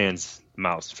fans'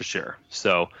 mouths for sure.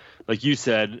 So, like you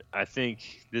said, I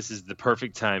think this is the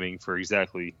perfect timing for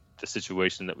exactly the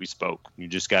situation that we spoke. You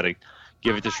just got to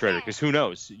give it to Schrader, because who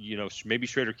knows? Maybe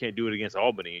Schrader can't do it against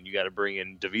Albany, and you got to bring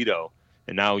in DeVito,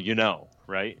 and now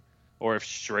right? Or if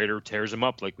Schrader tears him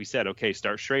up, like we said, okay,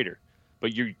 start Schrader.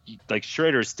 But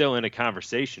Schrader is still in a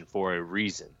conversation for a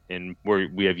reason, and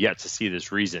we have yet to see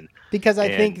this reason. Because I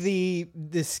think the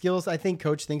skills, I think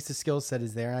Coach thinks the skill set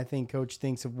is there. And I think Coach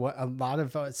thinks of what a lot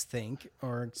of us think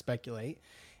or speculate,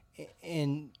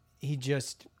 and he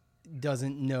just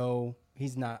doesn't know.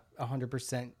 He's not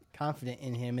 100% confident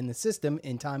in him in the system,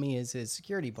 and Tommy is his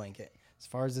security blanket as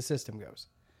far as the system goes.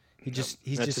 He just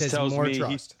has more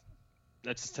trust.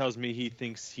 That just tells me he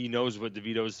thinks he knows what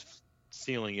DeVito's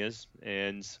ceiling is,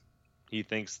 and he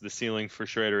thinks the ceiling for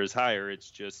Schrader is higher. It's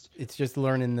just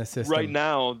learning the system right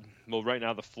now. Well, right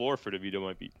now the floor for DeVito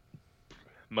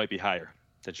might be higher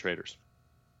than Schrader's.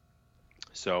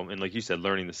 So, and like you said,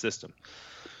 learning the system.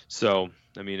 So,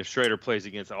 I mean, if Schrader plays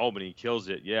against Albany, kills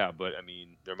it, yeah. But I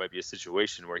mean, there might be a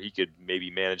situation where he could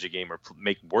maybe manage a game or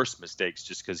make worse mistakes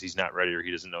just because he's not ready or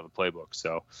he doesn't know the playbook.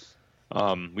 So,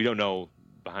 we don't know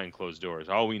behind closed doors.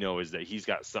 All we know is that he's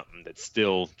got something that's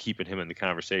still keeping him in the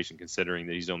conversation, considering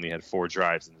that he's only had 4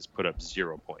 drives and has put up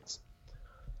 0 points.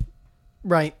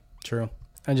 Right. True.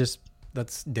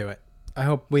 Let's do it. I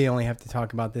hope we only have to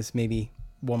talk about this maybe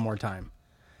one more time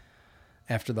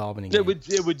after the Albany game.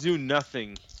 It would do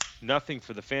nothing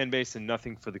for the fan base and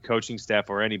nothing for the coaching staff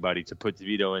or anybody to put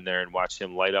DeVito in there and watch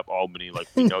him light up Albany like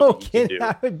we know that he can do.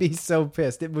 I would be so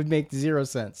pissed. It would make 0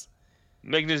 sense.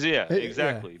 Yeah,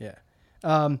 exactly. Yeah.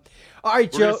 All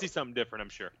right, Joe. We're going to see something different, I'm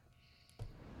sure.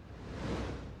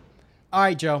 All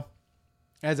right, Joe.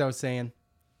 As I was saying,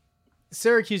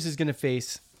 Syracuse is going to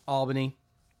face Albany.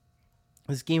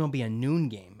 This game will be a noon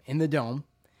game in the Dome.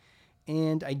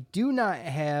 And I do not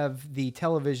have the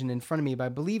television in front of me, but I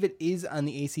believe it is on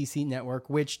the ACC network,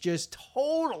 which just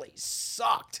totally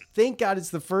sucked. Thank God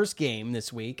it's the first game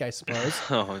this week, I suppose.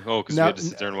 Because we had to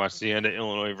sit there and watch the end of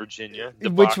Illinois, Virginia.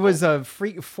 Which was a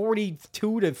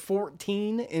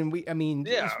 42-14. And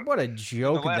what a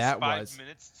joke that was. 5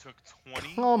 minutes took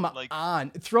 20. Come on.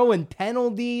 Throwing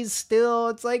penalties still.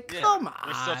 It's like, come on.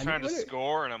 We're still trying to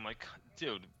score, and I'm like,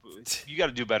 dude, you got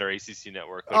to do better, ACC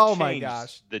Network. My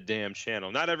gosh. The damn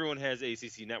channel. Not everyone has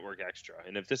ACC Network Extra.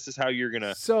 And if this is how you're going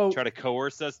to try to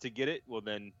coerce us to get it, well,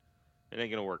 then It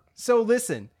ain't gonna work. So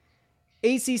listen,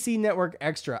 ACC Network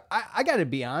Extra. I got to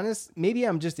be honest. Maybe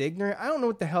I'm just ignorant. I don't know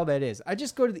what the hell that is. I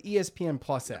just go to the ESPN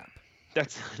Plus app.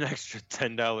 That's an extra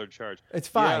 $10 charge. It's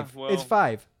 $5. Yeah, well, It's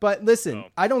 $5. But listen,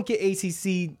 I don't get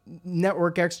ACC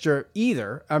Network Extra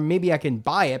either. Or maybe I can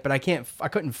buy it, but I can't. I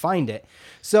couldn't find it.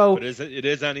 So, but it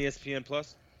is on ESPN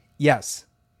Plus. Yes.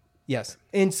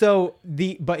 And so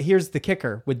but here's the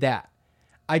kicker with that.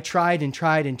 I tried and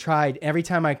tried and tried. Every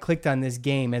time I clicked on this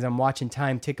game, as I'm watching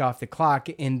time tick off the clock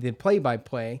in the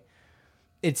play-by-play,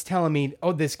 it's telling me,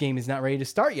 "Oh, this game is not ready to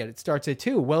start yet. It starts at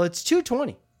 2." Well, it's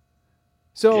 2:20.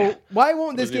 So why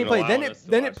won't this game play?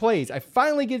 Then it plays. I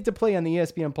finally get it to play on the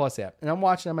ESPN Plus app, and I'm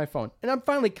watching on my phone, and I'm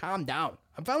finally calmed down.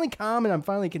 I'm finally calm, and I'm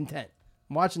finally content.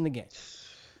 I'm watching the game.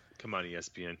 Come on,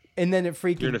 ESPN. And then it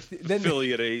freaking... You're an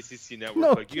affiliate of ACC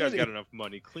Network. You guys got enough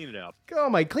money. Clean it up. Oh,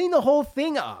 my, clean the whole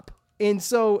thing up. And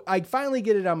so I finally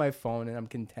get it on my phone, and I'm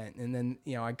content. And then,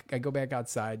 I go back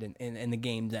outside, and the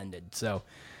game's ended. So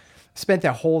spent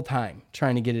that whole time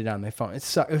trying to get it on my phone.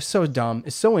 It was so dumb.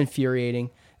 It's so infuriating.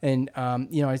 And,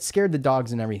 it scared the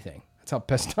dogs and everything. That's how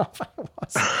pissed off I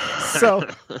was. So,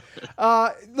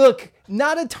 look,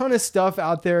 not a ton of stuff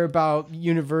out there about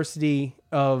University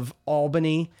of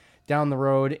Albany down the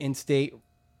road, in-state,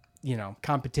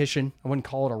 competition. I wouldn't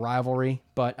call it a rivalry,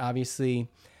 but obviously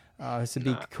this would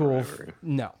be cool.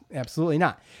 No, absolutely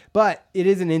not. But it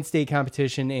is an in-state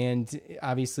competition, and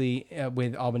obviously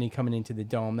with Albany coming into the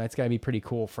Dome, that's got to be pretty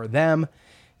cool for them.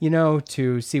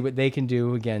 To see what they can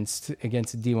do against a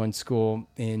D1 school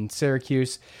in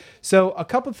Syracuse. So a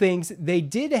couple things. They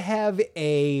did have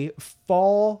a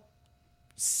fall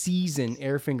season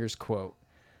Airfingers quote.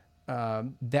 A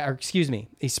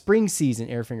spring season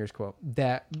Airfingers quote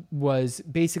that was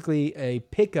basically a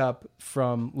pickup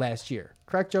from last year.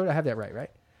 Correct, Joe? I have that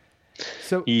right?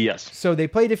 So yes. So they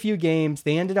played a few games.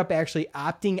 They ended up actually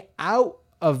opting out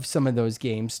of some of those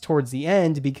games towards the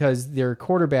end because their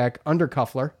quarterback,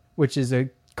 Undercuffler, which is a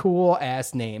cool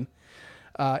ass name,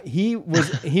 he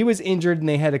was injured, and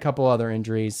they had a couple other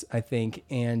injuries, I think,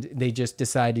 and they just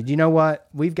decided, you know what,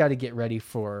 we've got to get ready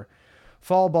for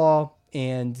fall ball,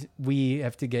 and we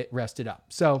have to get rested up.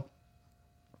 So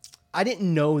I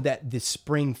didn't know that the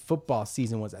spring football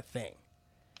season was a thing,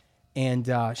 and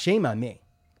shame on me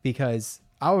because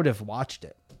I would have watched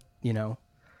it,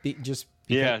 because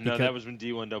that was when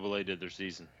D1AA did their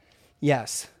season.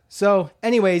 Yes. So,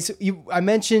 anyways, I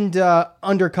mentioned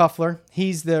Undercuffler.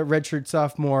 He's the redshirt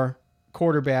sophomore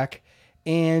quarterback,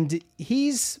 and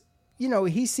he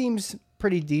seems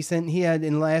pretty decent. He had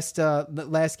in the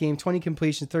last game 20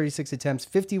 completions, 36 attempts,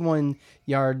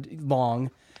 51-yard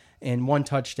long, and 1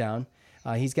 touchdown.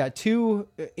 He's got 2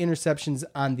 interceptions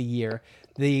on the year.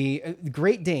 The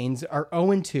Great Danes are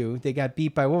 0-2. They got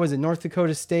beat by, North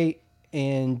Dakota State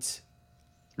and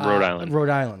Rhode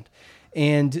Island.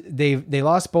 And they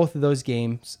lost both of those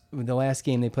games. The last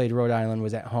game they played Rhode Island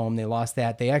was at home. They lost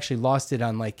that. They actually lost it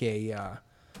on like a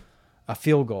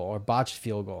field goal or botched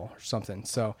field goal or something.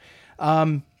 So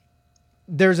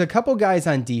there's a couple guys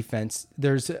on defense.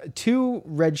 There's 2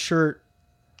 redshirt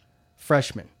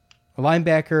freshmen. A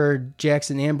linebacker,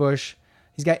 Jackson Ambush.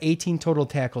 He's got 18 total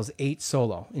tackles, 8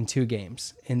 solo in 2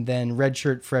 games. And then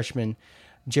redshirt freshman,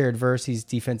 Jared Verse, he's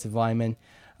defensive lineman.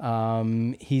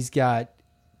 He's got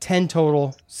 10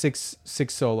 total, 6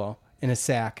 solo, and a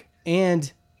sack,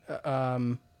 and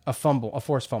a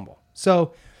forced fumble.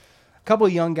 So a couple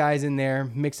of young guys in there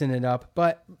mixing it up.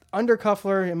 But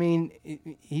Undercuffler, I mean,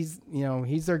 he's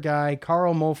their guy.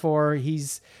 Carl Mofor,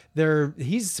 he's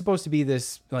supposed to be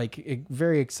this like a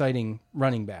very exciting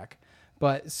running back.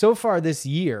 But so far this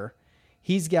year,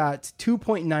 he's got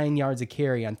 2.9 yards a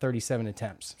carry on 37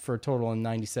 attempts for a total of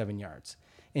 97 yards.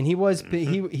 And he was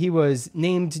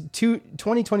named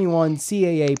 2021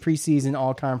 CAA preseason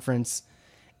All-Conference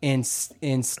and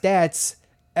Stats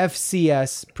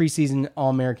FCS preseason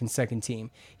All-American second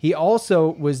team. He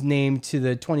also was named to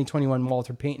the 2021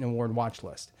 Walter Payton Award watch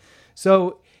list.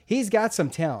 So he's got some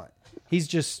talent. He's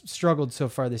just struggled so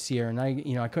far this year, and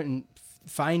I couldn't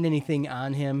find anything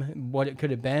on him, what it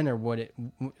could have been or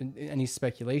any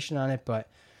speculation on it, but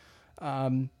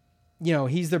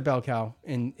he's their bell cow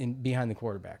in behind the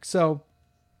quarterback. So,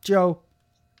 Joe,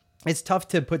 it's tough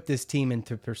to put this team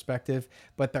into perspective,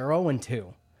 but they're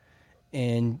 0-2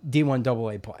 in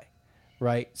D1AA play,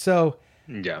 right? So,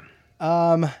 yeah.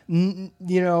 I'm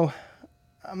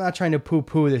not trying to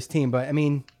poo-poo this team, but I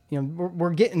mean,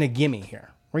 we're getting a gimme here.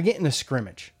 We're getting a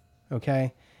scrimmage,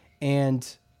 okay? And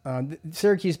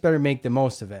Syracuse better make the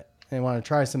most of it. They want to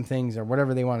try some things or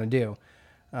whatever they want to do,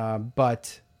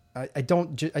 but I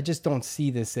just don't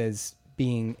see this as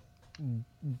being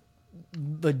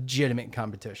legitimate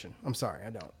competition. I'm sorry, I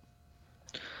don't.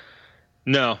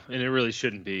 No, and it really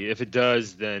shouldn't be. If it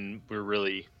does, then we're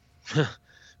really we're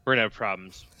gonna have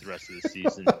problems the rest of the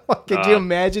season. Could you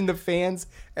imagine the fans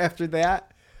after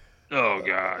that? Oh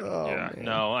God, yeah. Man.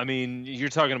 No, I mean you're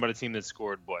talking about a team that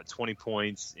scored 20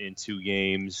 points in 2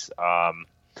 games. I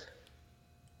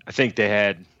think they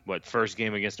had first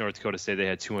game against North Dakota State they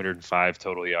had 205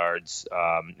 total yards,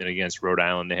 and against Rhode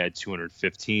Island they had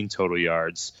 215 total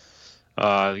yards.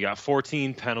 They got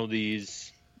 14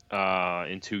 penalties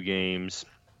in 2 games.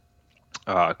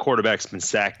 Quarterback's been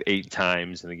sacked 8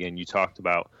 times, and again you talked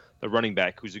about the running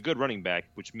back, who's a good running back,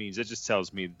 which means it just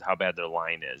tells me how bad their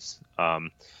line is.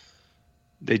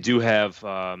 They do have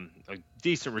a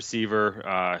decent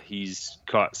receiver. He's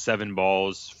caught 7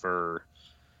 balls for,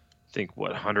 I think,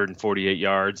 148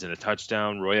 yards and a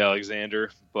touchdown, Roy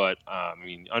Alexander. But,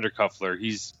 under Kuffler,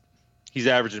 he's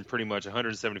averaging pretty much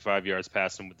 175 yards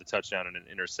passing with the touchdown and an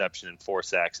interception and 4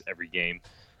 sacks every game.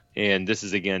 And this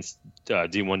is against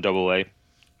D1AA.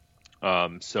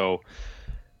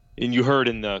 And you heard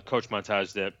in the coach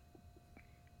montage that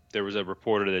there was a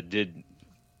reporter that did,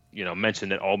 mention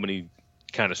that Albany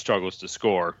kind of struggles to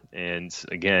score, and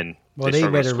again, they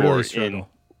better really struggle.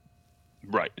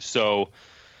 Right. So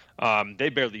they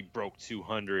barely broke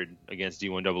 200 against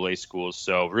D1AA schools.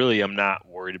 So really, I'm not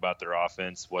worried about their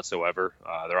offense whatsoever.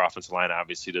 Their offensive line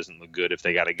obviously doesn't look good if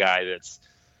they got a guy that's,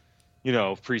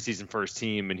 preseason first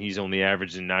team, and he's only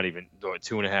averaging not even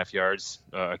 2.5 yards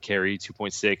a carry,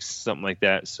 2.6, something like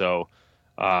that. So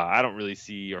I don't really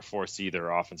see or foresee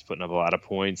their offense putting up a lot of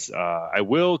points. I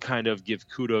will kind of give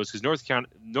kudos because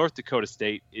North Dakota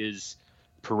State is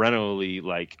perennially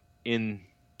in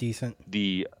decent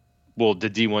the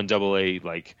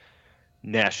D1AA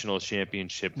national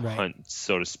championship hunt,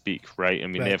 so to speak. Right? I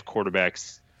mean, they have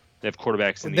quarterbacks. They have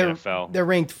quarterbacks in the NFL. They're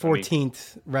ranked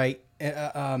 14th, right?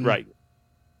 Right.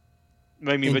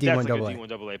 I mean, but that's D1AA. like a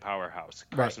D1AA powerhouse.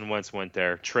 Carson Wentz went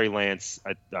there. Trey Lance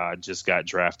just got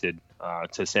drafted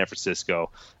to San Francisco.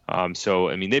 So,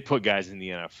 I mean, they put guys in the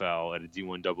NFL at a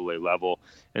D1AA level,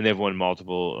 and they've won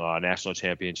multiple national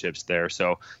championships there.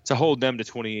 So to hold them to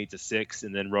 28-6,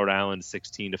 and then Rhode Island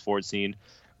 16-14,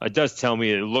 it does tell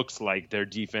me it looks like their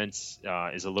defense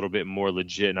is a little bit more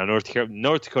legit. Now,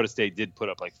 North Dakota State did put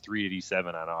up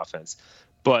 387 on offense,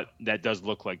 but that does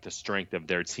look like the strength of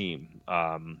their team.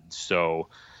 So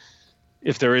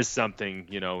if there is something,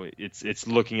 it's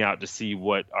looking out to see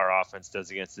what our offense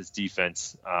does against this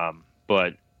defense.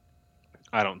 But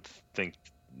I don't think,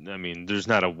 there's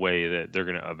not a way that they're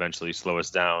going to eventually slow us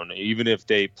down. Even if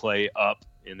they play up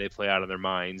and they play out of their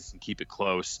minds and keep it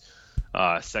close,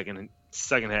 second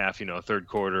half, third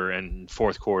quarter and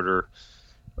fourth quarter,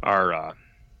 our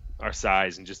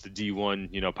size and just the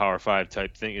D1, Power 5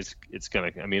 type thing it's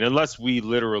going to, unless we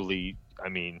literally,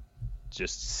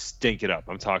 just stink it up.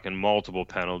 I'm talking multiple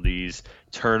penalties,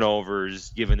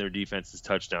 turnovers, giving their defenses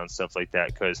touchdowns, stuff like that.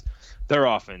 Because their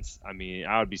offense,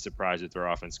 I would be surprised if their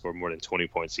offense scored more than 20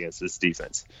 points against this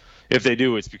defense. If they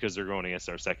do, it's because they're going against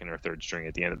our second or third string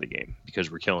at the end of the game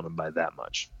because we're killing them by that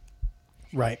much.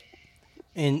 Right.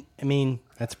 And,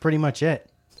 that's pretty much it.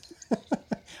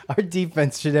 Our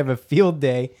defense should have a field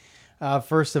day.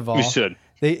 First of all, we should.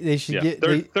 They should get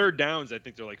third downs. I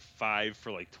think they're 5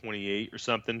 for 28 or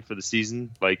something for the season.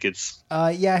 It's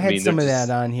I had some of that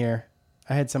on here.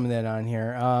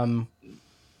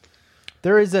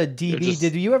 There is a DB.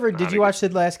 Did you watch the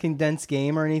last condensed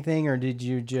game or anything, or did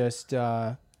you just?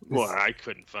 Well, I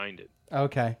couldn't find it.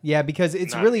 Okay, yeah, because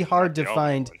it's really hard to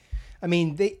find.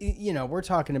 We're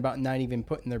talking about not even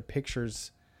putting their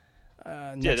pictures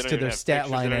next to their stat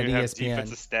line at ESPN.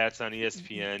 Defensive stats on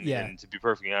ESPN. Yeah. And to be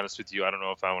perfectly honest with you, I don't know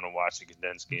if I want to watch a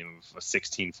condensed game of a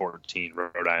 16-14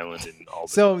 Rhode Island and Albany.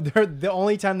 So the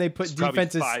only time they put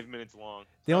defenses 5 minutes long.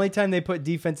 The only time they put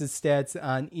defensive stats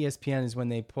on ESPN is when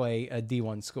they play a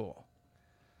D1 school.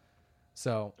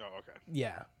 So. Oh, okay.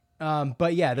 Yeah.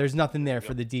 But yeah, there's nothing there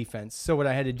for the defense. So what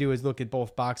I had to do is look at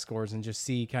both box scores and just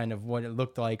see kind of what it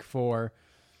looked like for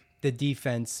the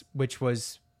defense, which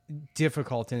was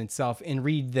difficult in itself, and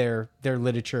read their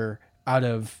literature out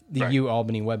of the U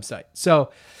Albany website.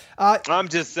 So I'm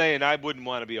just saying I wouldn't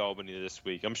want to be Albany this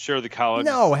week. I'm sure the college.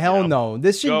 No, hell no.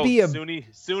 This should be a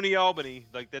SUNY Albany.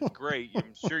 That's great.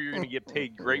 I'm sure you're going to get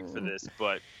paid great for this,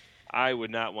 but I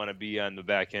would not want to be on the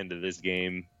back end of this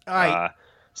game.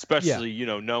 Especially,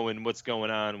 knowing what's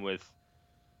going on with,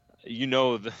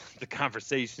 the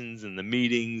conversations and the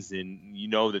meetings, and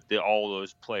that all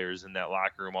those players in that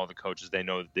locker room, all the coaches, they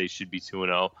know that they should be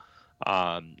 2-0,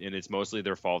 and it's mostly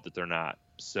their fault that they're not.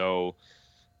 So,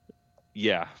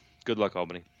 yeah, good luck,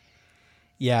 Albany.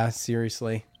 Yeah,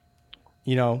 seriously.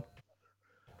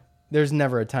 there's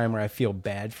never a time where I feel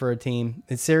bad for a team.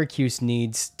 And Syracuse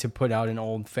needs to put out an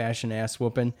old-fashioned ass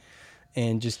whooping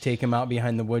and just take them out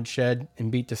behind the woodshed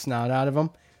and beat the snot out of them.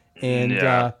 And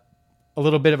a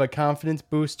little bit of a confidence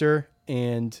booster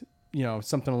and,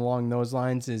 something along those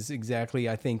lines is exactly,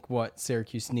 I think, what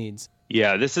Syracuse needs.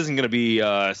 Yeah, this isn't going to be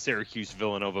Syracuse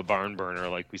Villanova barn burner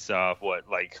like we saw,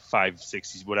 5,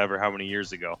 6, whatever, how many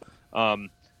years ago.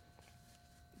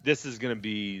 This is going to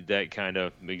be that kind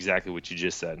of exactly what you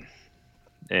just said.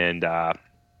 And, I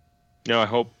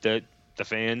hope that the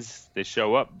fans, they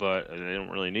show up, but they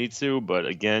don't really need to. But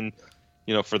again,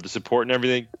 for the support and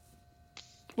everything,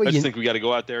 I just think we got to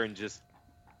go out there and just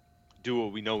do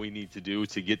what we know we need to do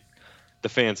to get the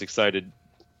fans excited.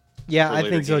 Yeah, I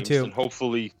think so too. And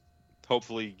hopefully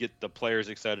get the players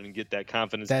excited and get that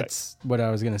confidence. That's what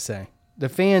I was going to say. The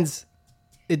fans,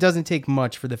 it doesn't take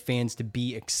much for the fans to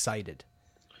be excited.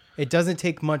 It doesn't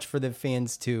take much for the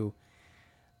fans to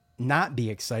not be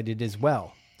excited as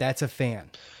well. That's a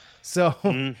fan. So,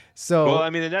 well, I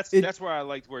mean, that's where I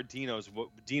liked where Dino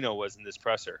was in this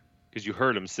presser, because you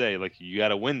heard him say, you got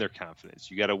to win their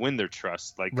confidence, you got to win their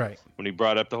trust. Right. When he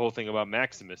brought up the whole thing about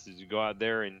Maximus, is you go out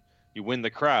there and you win the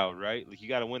crowd, right? You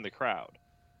got to win the crowd.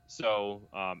 So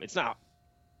it's not.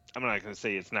 I'm not going to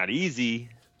say it's not easy,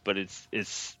 but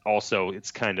it's also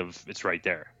it's right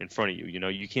there in front of you.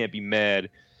 You can't be mad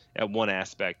at one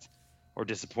aspect or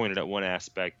disappointed at one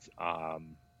aspect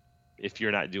if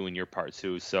you're not doing your part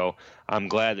too. So I'm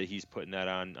glad that he's putting that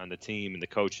on the team and the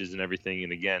coaches and everything.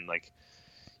 And again,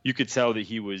 you could tell that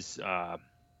he was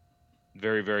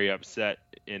very, very upset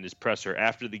in his presser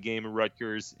after the game of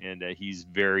Rutgers, and he's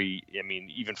very,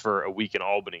 even for a week in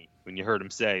Albany, when you heard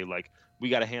him say, we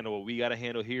got to handle what we got to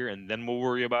handle here, and then we'll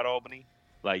worry about Albany.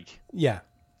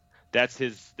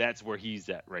 That's where he's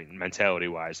at, right,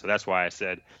 mentality-wise. So that's why I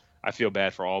said I feel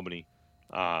bad for Albany.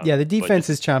 The defense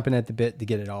is chomping at the bit to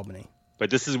get at Albany. But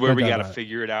this is where we got to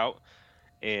figure it out,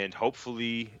 and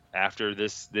hopefully after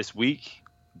this week,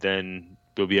 then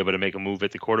we'll be able to make a move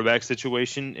at the quarterback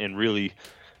situation and really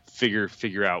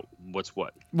figure out what's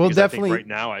what. Well, because definitely. I think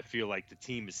right now I feel like the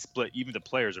team is split. Even the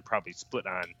players are probably split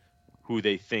on who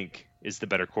they think is the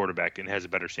better quarterback and has a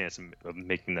better chance of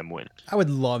making them win. I would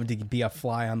love to be a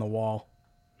fly on the wall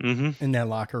in that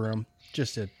locker room,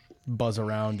 just to buzz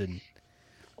around and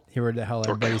hear what the hell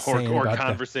everybody's saying about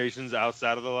conversations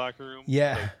outside of the locker room.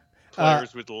 Yeah.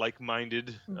 Players with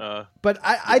like-minded. But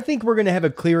I think we're going to have a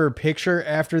clearer picture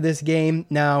after this game.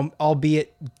 Now,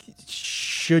 albeit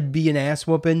should be an ass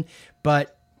whooping,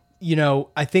 but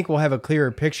I think we'll have a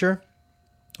clearer picture.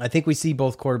 I think we see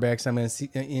both quarterbacks.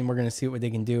 And we're going to see what they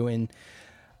can do. And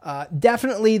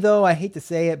definitely, though, I hate to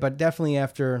say it, but definitely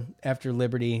after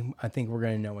Liberty, I think we're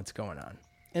going to know what's going on.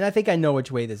 And I think I know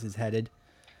which way this is headed.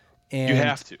 And you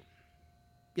have to.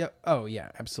 Yeah. Oh, yeah.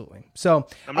 Absolutely. So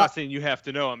I'm not saying you have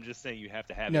to know. I'm just saying you have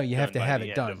to have it. No, you have to have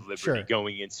it done. Sure.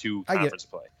 Going into conference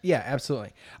play. Yeah,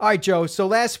 absolutely. All right, Joe. So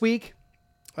last week,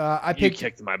 I picked. You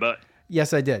kicked my butt.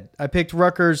 Yes, I did. I picked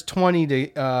Rutgers 20 to,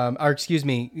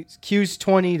 Cuse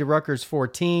 20 to Rutgers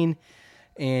 14,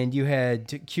 and you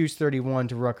had Cuse 31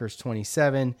 to Rutgers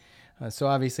 27. So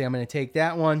obviously, I'm going to take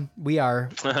that one. We are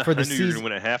for the I knew season. You were going to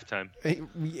win at halftime.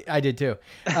 I did too.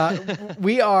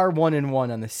 We are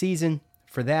 1-1 on the season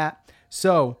for that.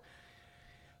 So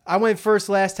I went first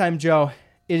last time, Joe.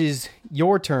 It is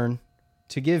your turn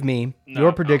to give me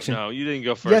your prediction. No, you didn't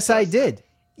go first. Yes, I did.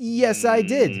 Yes, I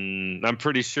did. I'm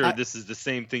pretty sure this is the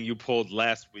same thing you pulled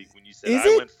last week when you said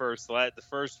went first the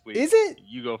first week. Is it?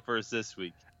 You go first this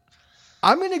week.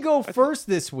 I'm going to go first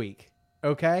this week,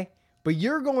 okay? But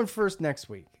you're going first next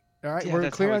week. All right? Yeah,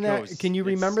 we're clear on that? goes. Can you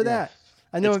remember that?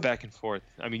 I know it's back and forth.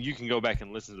 I mean, you can go back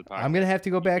and listen to the podcast. I'm going to have to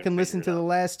go back and listen to the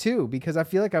last two because I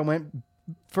feel like I went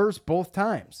first both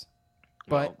times.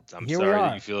 But I'm here sorry we are.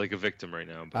 that you feel like a victim right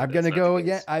now. But I'm going to go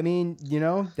again. I mean,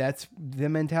 that's the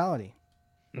mentality.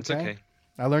 It's okay.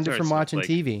 I learned it from watching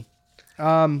TV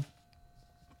and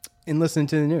listening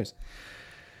to the news.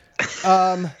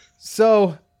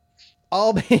 So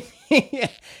Albany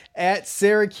at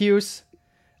Syracuse.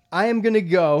 I'm going to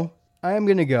go.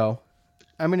 Obviously,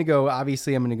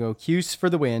 I'm going to go Cuse for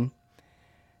the win.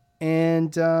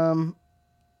 And I'm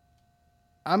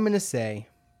going to say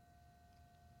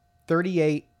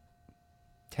 38-10.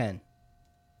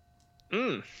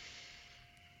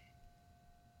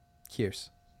 Cuse.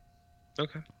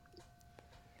 Okay.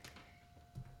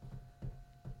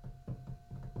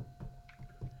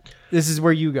 This is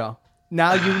where you go.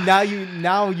 Now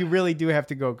you really do have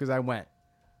to go because I went.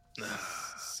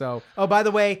 So, by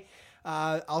the way,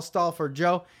 I'll stall for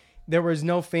Joe. There was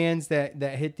no fans that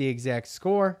hit the exact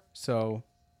score, so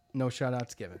no shout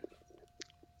outs given.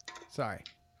 Sorry.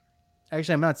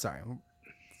 Actually, I'm not sorry.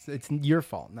 It's your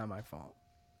fault, not my fault.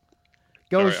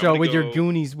 Go, right, show with your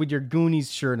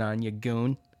Goonies shirt on, you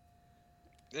goon.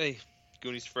 Hey,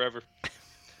 Goonies forever.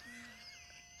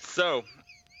 So,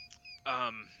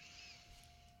 How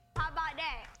about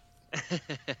that?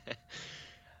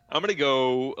 I'm gonna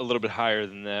go a little bit higher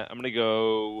than that. I'm gonna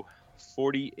go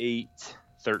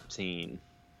 48-13.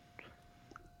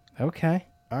 Okay,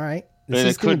 all right. And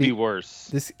it could be worse.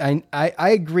 This I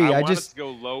agree. I I want just it to go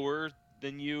lower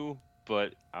than you,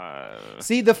 but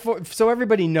see so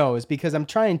everybody knows, because I'm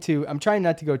trying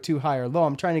not to go too high or low.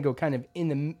 I'm trying to go kind of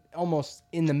almost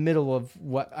in the middle of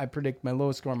what I predict my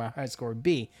low score and my high score would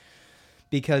be,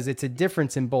 because it's a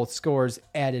difference in both scores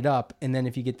added up, and then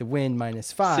if you get the win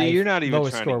 -5, so you're not even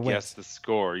lowest trying score to guess wins. the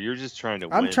score. You're just trying to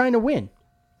win. I'm trying to win.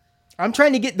 I'm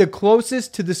trying to get the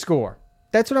closest to the score.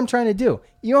 That's what I'm trying to do.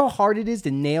 You know how hard it is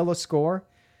to nail a score?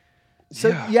 So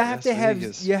you have to have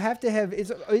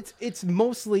it's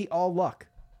mostly all luck.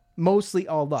 Mostly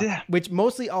all luck. Yeah. Which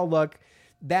mostly all luck,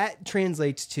 that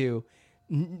translates to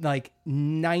like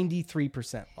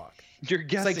 93% luck. You're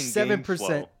guessing It's like 7%. game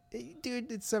flow.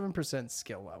 Dude, it's 7%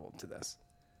 skill level to this.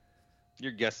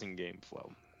 You're guessing game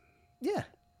flow. Yeah.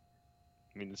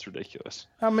 I mean, it's ridiculous.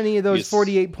 How many of those Yes.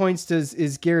 48 points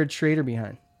is Garrett Schrader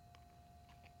behind?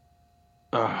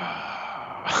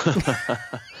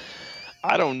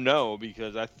 I don't know,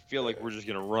 because I feel like we're just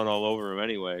going to run all over him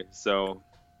anyway. So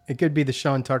It could be the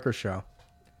Sean Tucker show.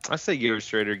 I say Garrett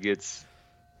Schrader gets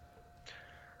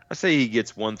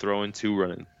 1 throw and 2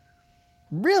 running.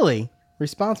 Really?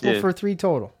 Responsible Yeah. for 3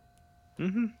 total.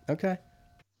 Mm-hmm. Okay.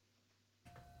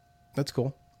 That's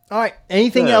cool. All right.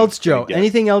 Anything Yeah, else, Joe? I guess.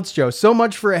 Anything else, Joe? So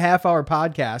much for a half-hour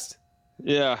podcast.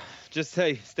 Yeah. Just,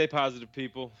 hey, stay positive,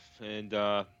 people. And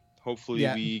hopefully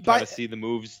Yeah, we but- got to see the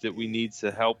moves that we need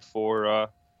to help for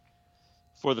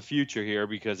the future here.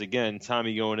 Because, again,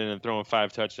 Tommy going in and throwing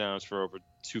 5 touchdowns for over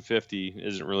 250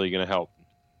 isn't really going to help.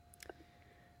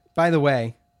 By the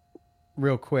way,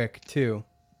 real quick, too,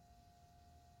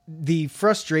 the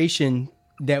frustration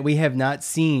that we have not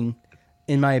seen,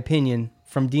 in my opinion,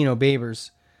 from Dino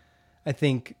Babers, I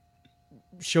think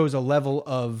shows a level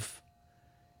of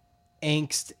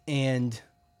angst and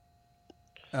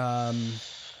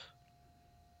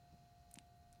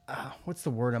what's the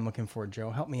word I'm looking for, Joe?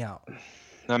 Help me out.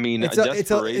 I mean, It's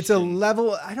a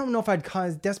level. I don't know if I'd call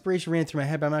it desperation. Ran through my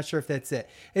head, but I'm not sure if that's it.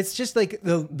 It's just like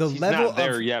the He's level not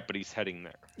there of yet, but he's heading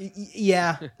there.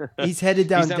 Yeah, he's headed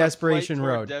down He's on a desperation flight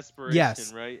toward road. desperation,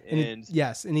 Yes, right? And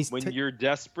yes, and he's when you're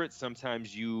desperate,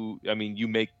 sometimes you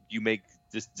make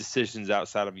decisions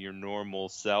outside of your normal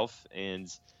self,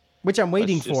 and which I'm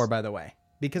waiting let's for, just- by the way,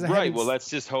 because I right. haven't Well, let's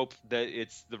just hope that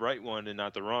it's the right one and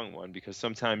not the wrong one, because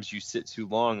sometimes you sit too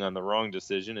long on the wrong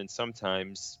decision, and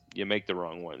sometimes you make the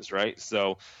wrong ones, right?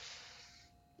 So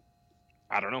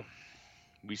I don't know.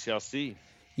 We shall see.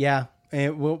 Yeah,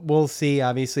 and we'll see.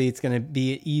 Obviously, it's going to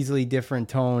be an easily different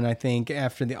tone, I think,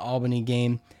 after the Albany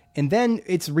game. And then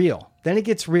it's real. Then it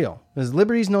gets real. Because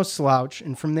Liberty's no slouch,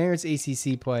 and from there it's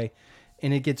ACC play,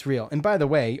 and it gets real. And by the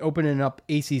way, opening up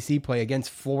ACC play against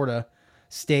Florida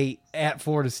State, at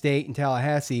Florida State in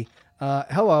Tallahassee,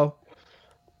 hello.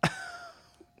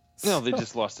 No, they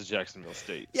just lost to Jacksonville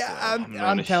State. Yeah, so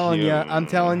I'm telling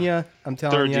you.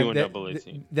 Third UNCAA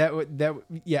team.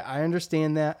 Yeah, I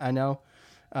understand that. I know.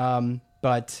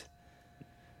 But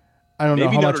I don't know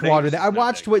Maybe how Notre much Dame's water just I not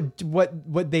watched that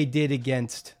what they did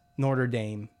against Notre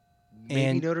Dame. Maybe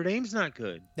And Notre Dame's not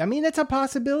good. I mean, it's a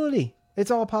possibility.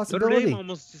 It's all a possibility. Notre Dame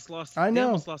almost just lost. I They know.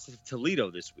 almost lost to Toledo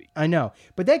this week. I know.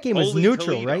 But that game was Holy neutral,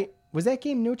 Toledo. right? Was that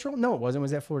game neutral? No, it wasn't.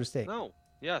 Was that Florida State? No.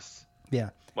 Yes. Yeah.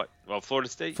 What? Well, Florida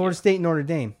State. Florida State, Notre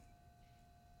Dame.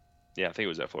 Yeah, I think it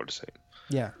was at Florida State.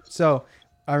 Yeah. So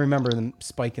I remember them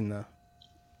spiking the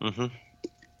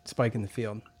Mm-hmm.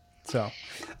 field. So,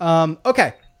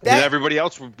 okay. And everybody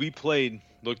else we played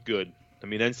looked good. I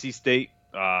mean, NC State,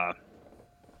 they're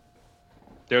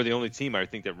the only team I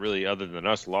think that really, other than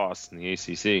us, lost in the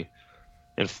ACC,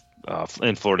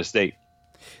 and Florida State.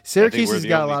 Syracuse we're has the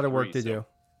got a only lot of work three, to so- do.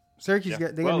 Syracuse Yeah.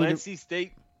 got. They Well, got NC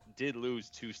State did lose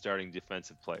 2 starting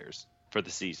defensive players for the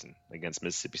season against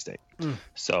Mississippi State.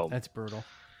 So that's brutal.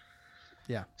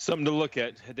 Yeah. something to look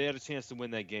at. They had a chance to win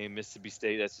that game. Mississippi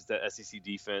State, that's just the SEC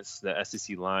defense, the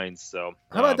SEC lines. So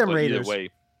How about them but Raiders? Either way,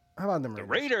 How about them the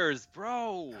Raiders? Raiders,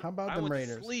 bro. How about I them went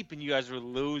Raiders? to sleep and you guys were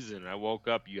losing. I woke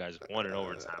up, you guys won in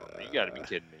overtime. You got to be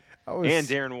kidding me. was- And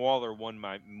Darren Waller won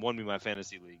me my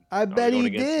fantasy league. I was bet going he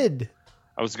against- did.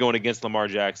 I was going against Lamar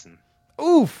Jackson.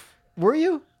 Oof. Were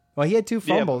you? Well, he had 2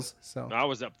 Yeah. fumbles. So I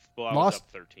was up. Well, I Lost-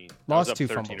 was up 13. lost I was up 2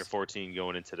 13 fumbles. or 14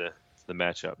 going into the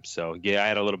matchup. So yeah, I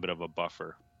had a little bit of a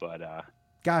buffer, but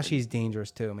Gosh, he's dangerous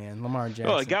too, man. Lamar Jackson.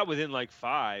 Well, it got within like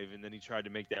 5, and then he tried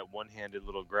to make that one-handed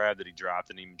little grab that he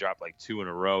dropped, and he dropped like 2 in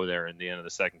a row there in the end of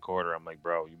the second quarter. I'm like,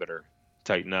 bro, you better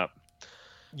tighten up.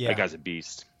 Yeah. That guy's a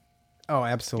beast. Oh,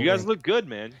 absolutely. You guys look good,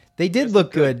 man. They did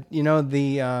look good. You know,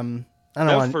 the I don't know.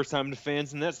 That was the first time the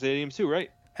fans in that stadium too, right?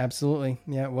 Absolutely.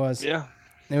 Yeah, it was. Yeah.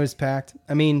 It was packed.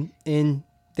 I mean,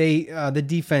 the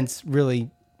defense really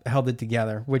held it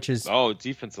together, which is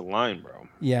defensive line, bro.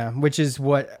 Yeah, which is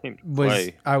what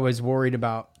I was worried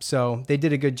about. So they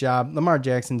did a good job. Lamar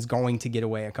Jackson's going to get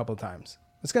away a couple times.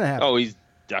 It's going to happen. Oh, he's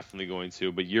definitely going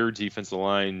to. But your defensive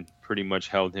line pretty much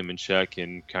held him in check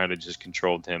and kind of just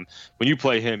controlled him. When you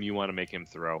play him, you want to make him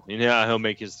throw. And yeah, he'll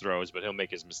make his throws, but he'll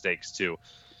make his mistakes too.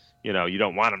 You know, you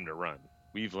don't want him to run.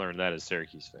 We've learned that as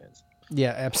Syracuse fans.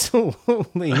 Yeah,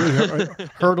 absolutely.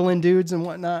 Hurdling dudes and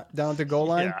whatnot down to goal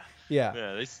line.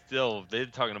 Yeah. They're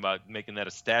talking about making that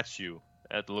a statue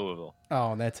at Louisville.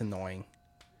 Oh, that's annoying.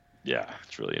 Yeah,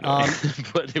 it's really annoying.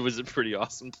 But it was a pretty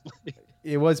awesome play.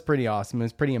 It was pretty awesome. It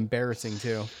was pretty embarrassing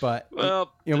too. But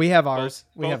we have ours.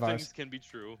 Both things can be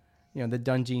true. You know, the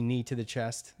Dungy knee to the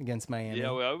chest against Miami.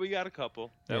 Yeah, well, we got a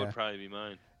couple. That would probably be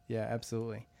mine. Yeah,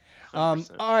 absolutely. All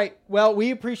right. Well,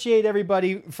 we appreciate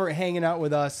everybody for hanging out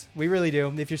with us. We really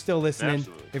do. If you're still listening,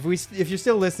 if you're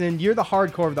still listening, you're the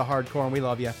hardcore of the hardcore, and we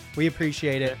love you. We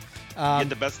appreciate it. Get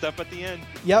the best stuff at the end.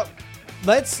 Yep.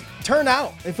 Let's turn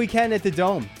out if we can at the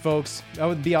Dome, folks. That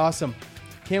would be awesome.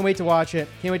 Can't wait to watch it.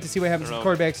 Can't wait to see what happens in the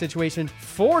quarterback situation.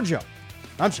 For Joe,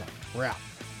 I'm Sean. We're out.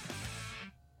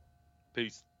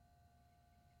 Peace.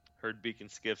 Heard Beacon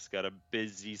Skiff's got a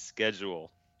busy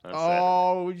schedule.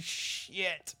 Oh,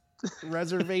 shit.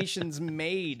 Reservations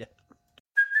made.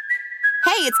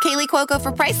 Hey, it's Kaylee Cuoco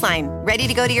for Priceline. Ready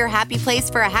to go to your happy place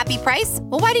for a happy price?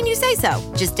 Well, why didn't you say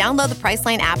so? Just download the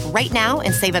Priceline app right now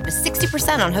and save up to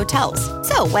 60% on hotels.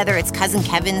 So whether it's Cousin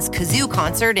Kevin's Kazoo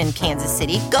Concert in Kansas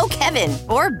City, go Kevin,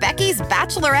 or Becky's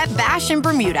Bachelorette Bash in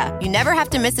Bermuda, you never have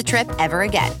to miss a trip ever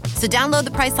again. So download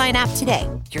the Priceline app today.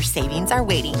 Your savings are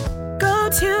waiting. Go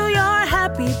to your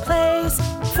happy place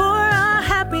for a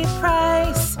happy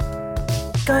price.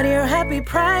 Go to your happy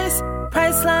price,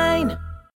 Priceline.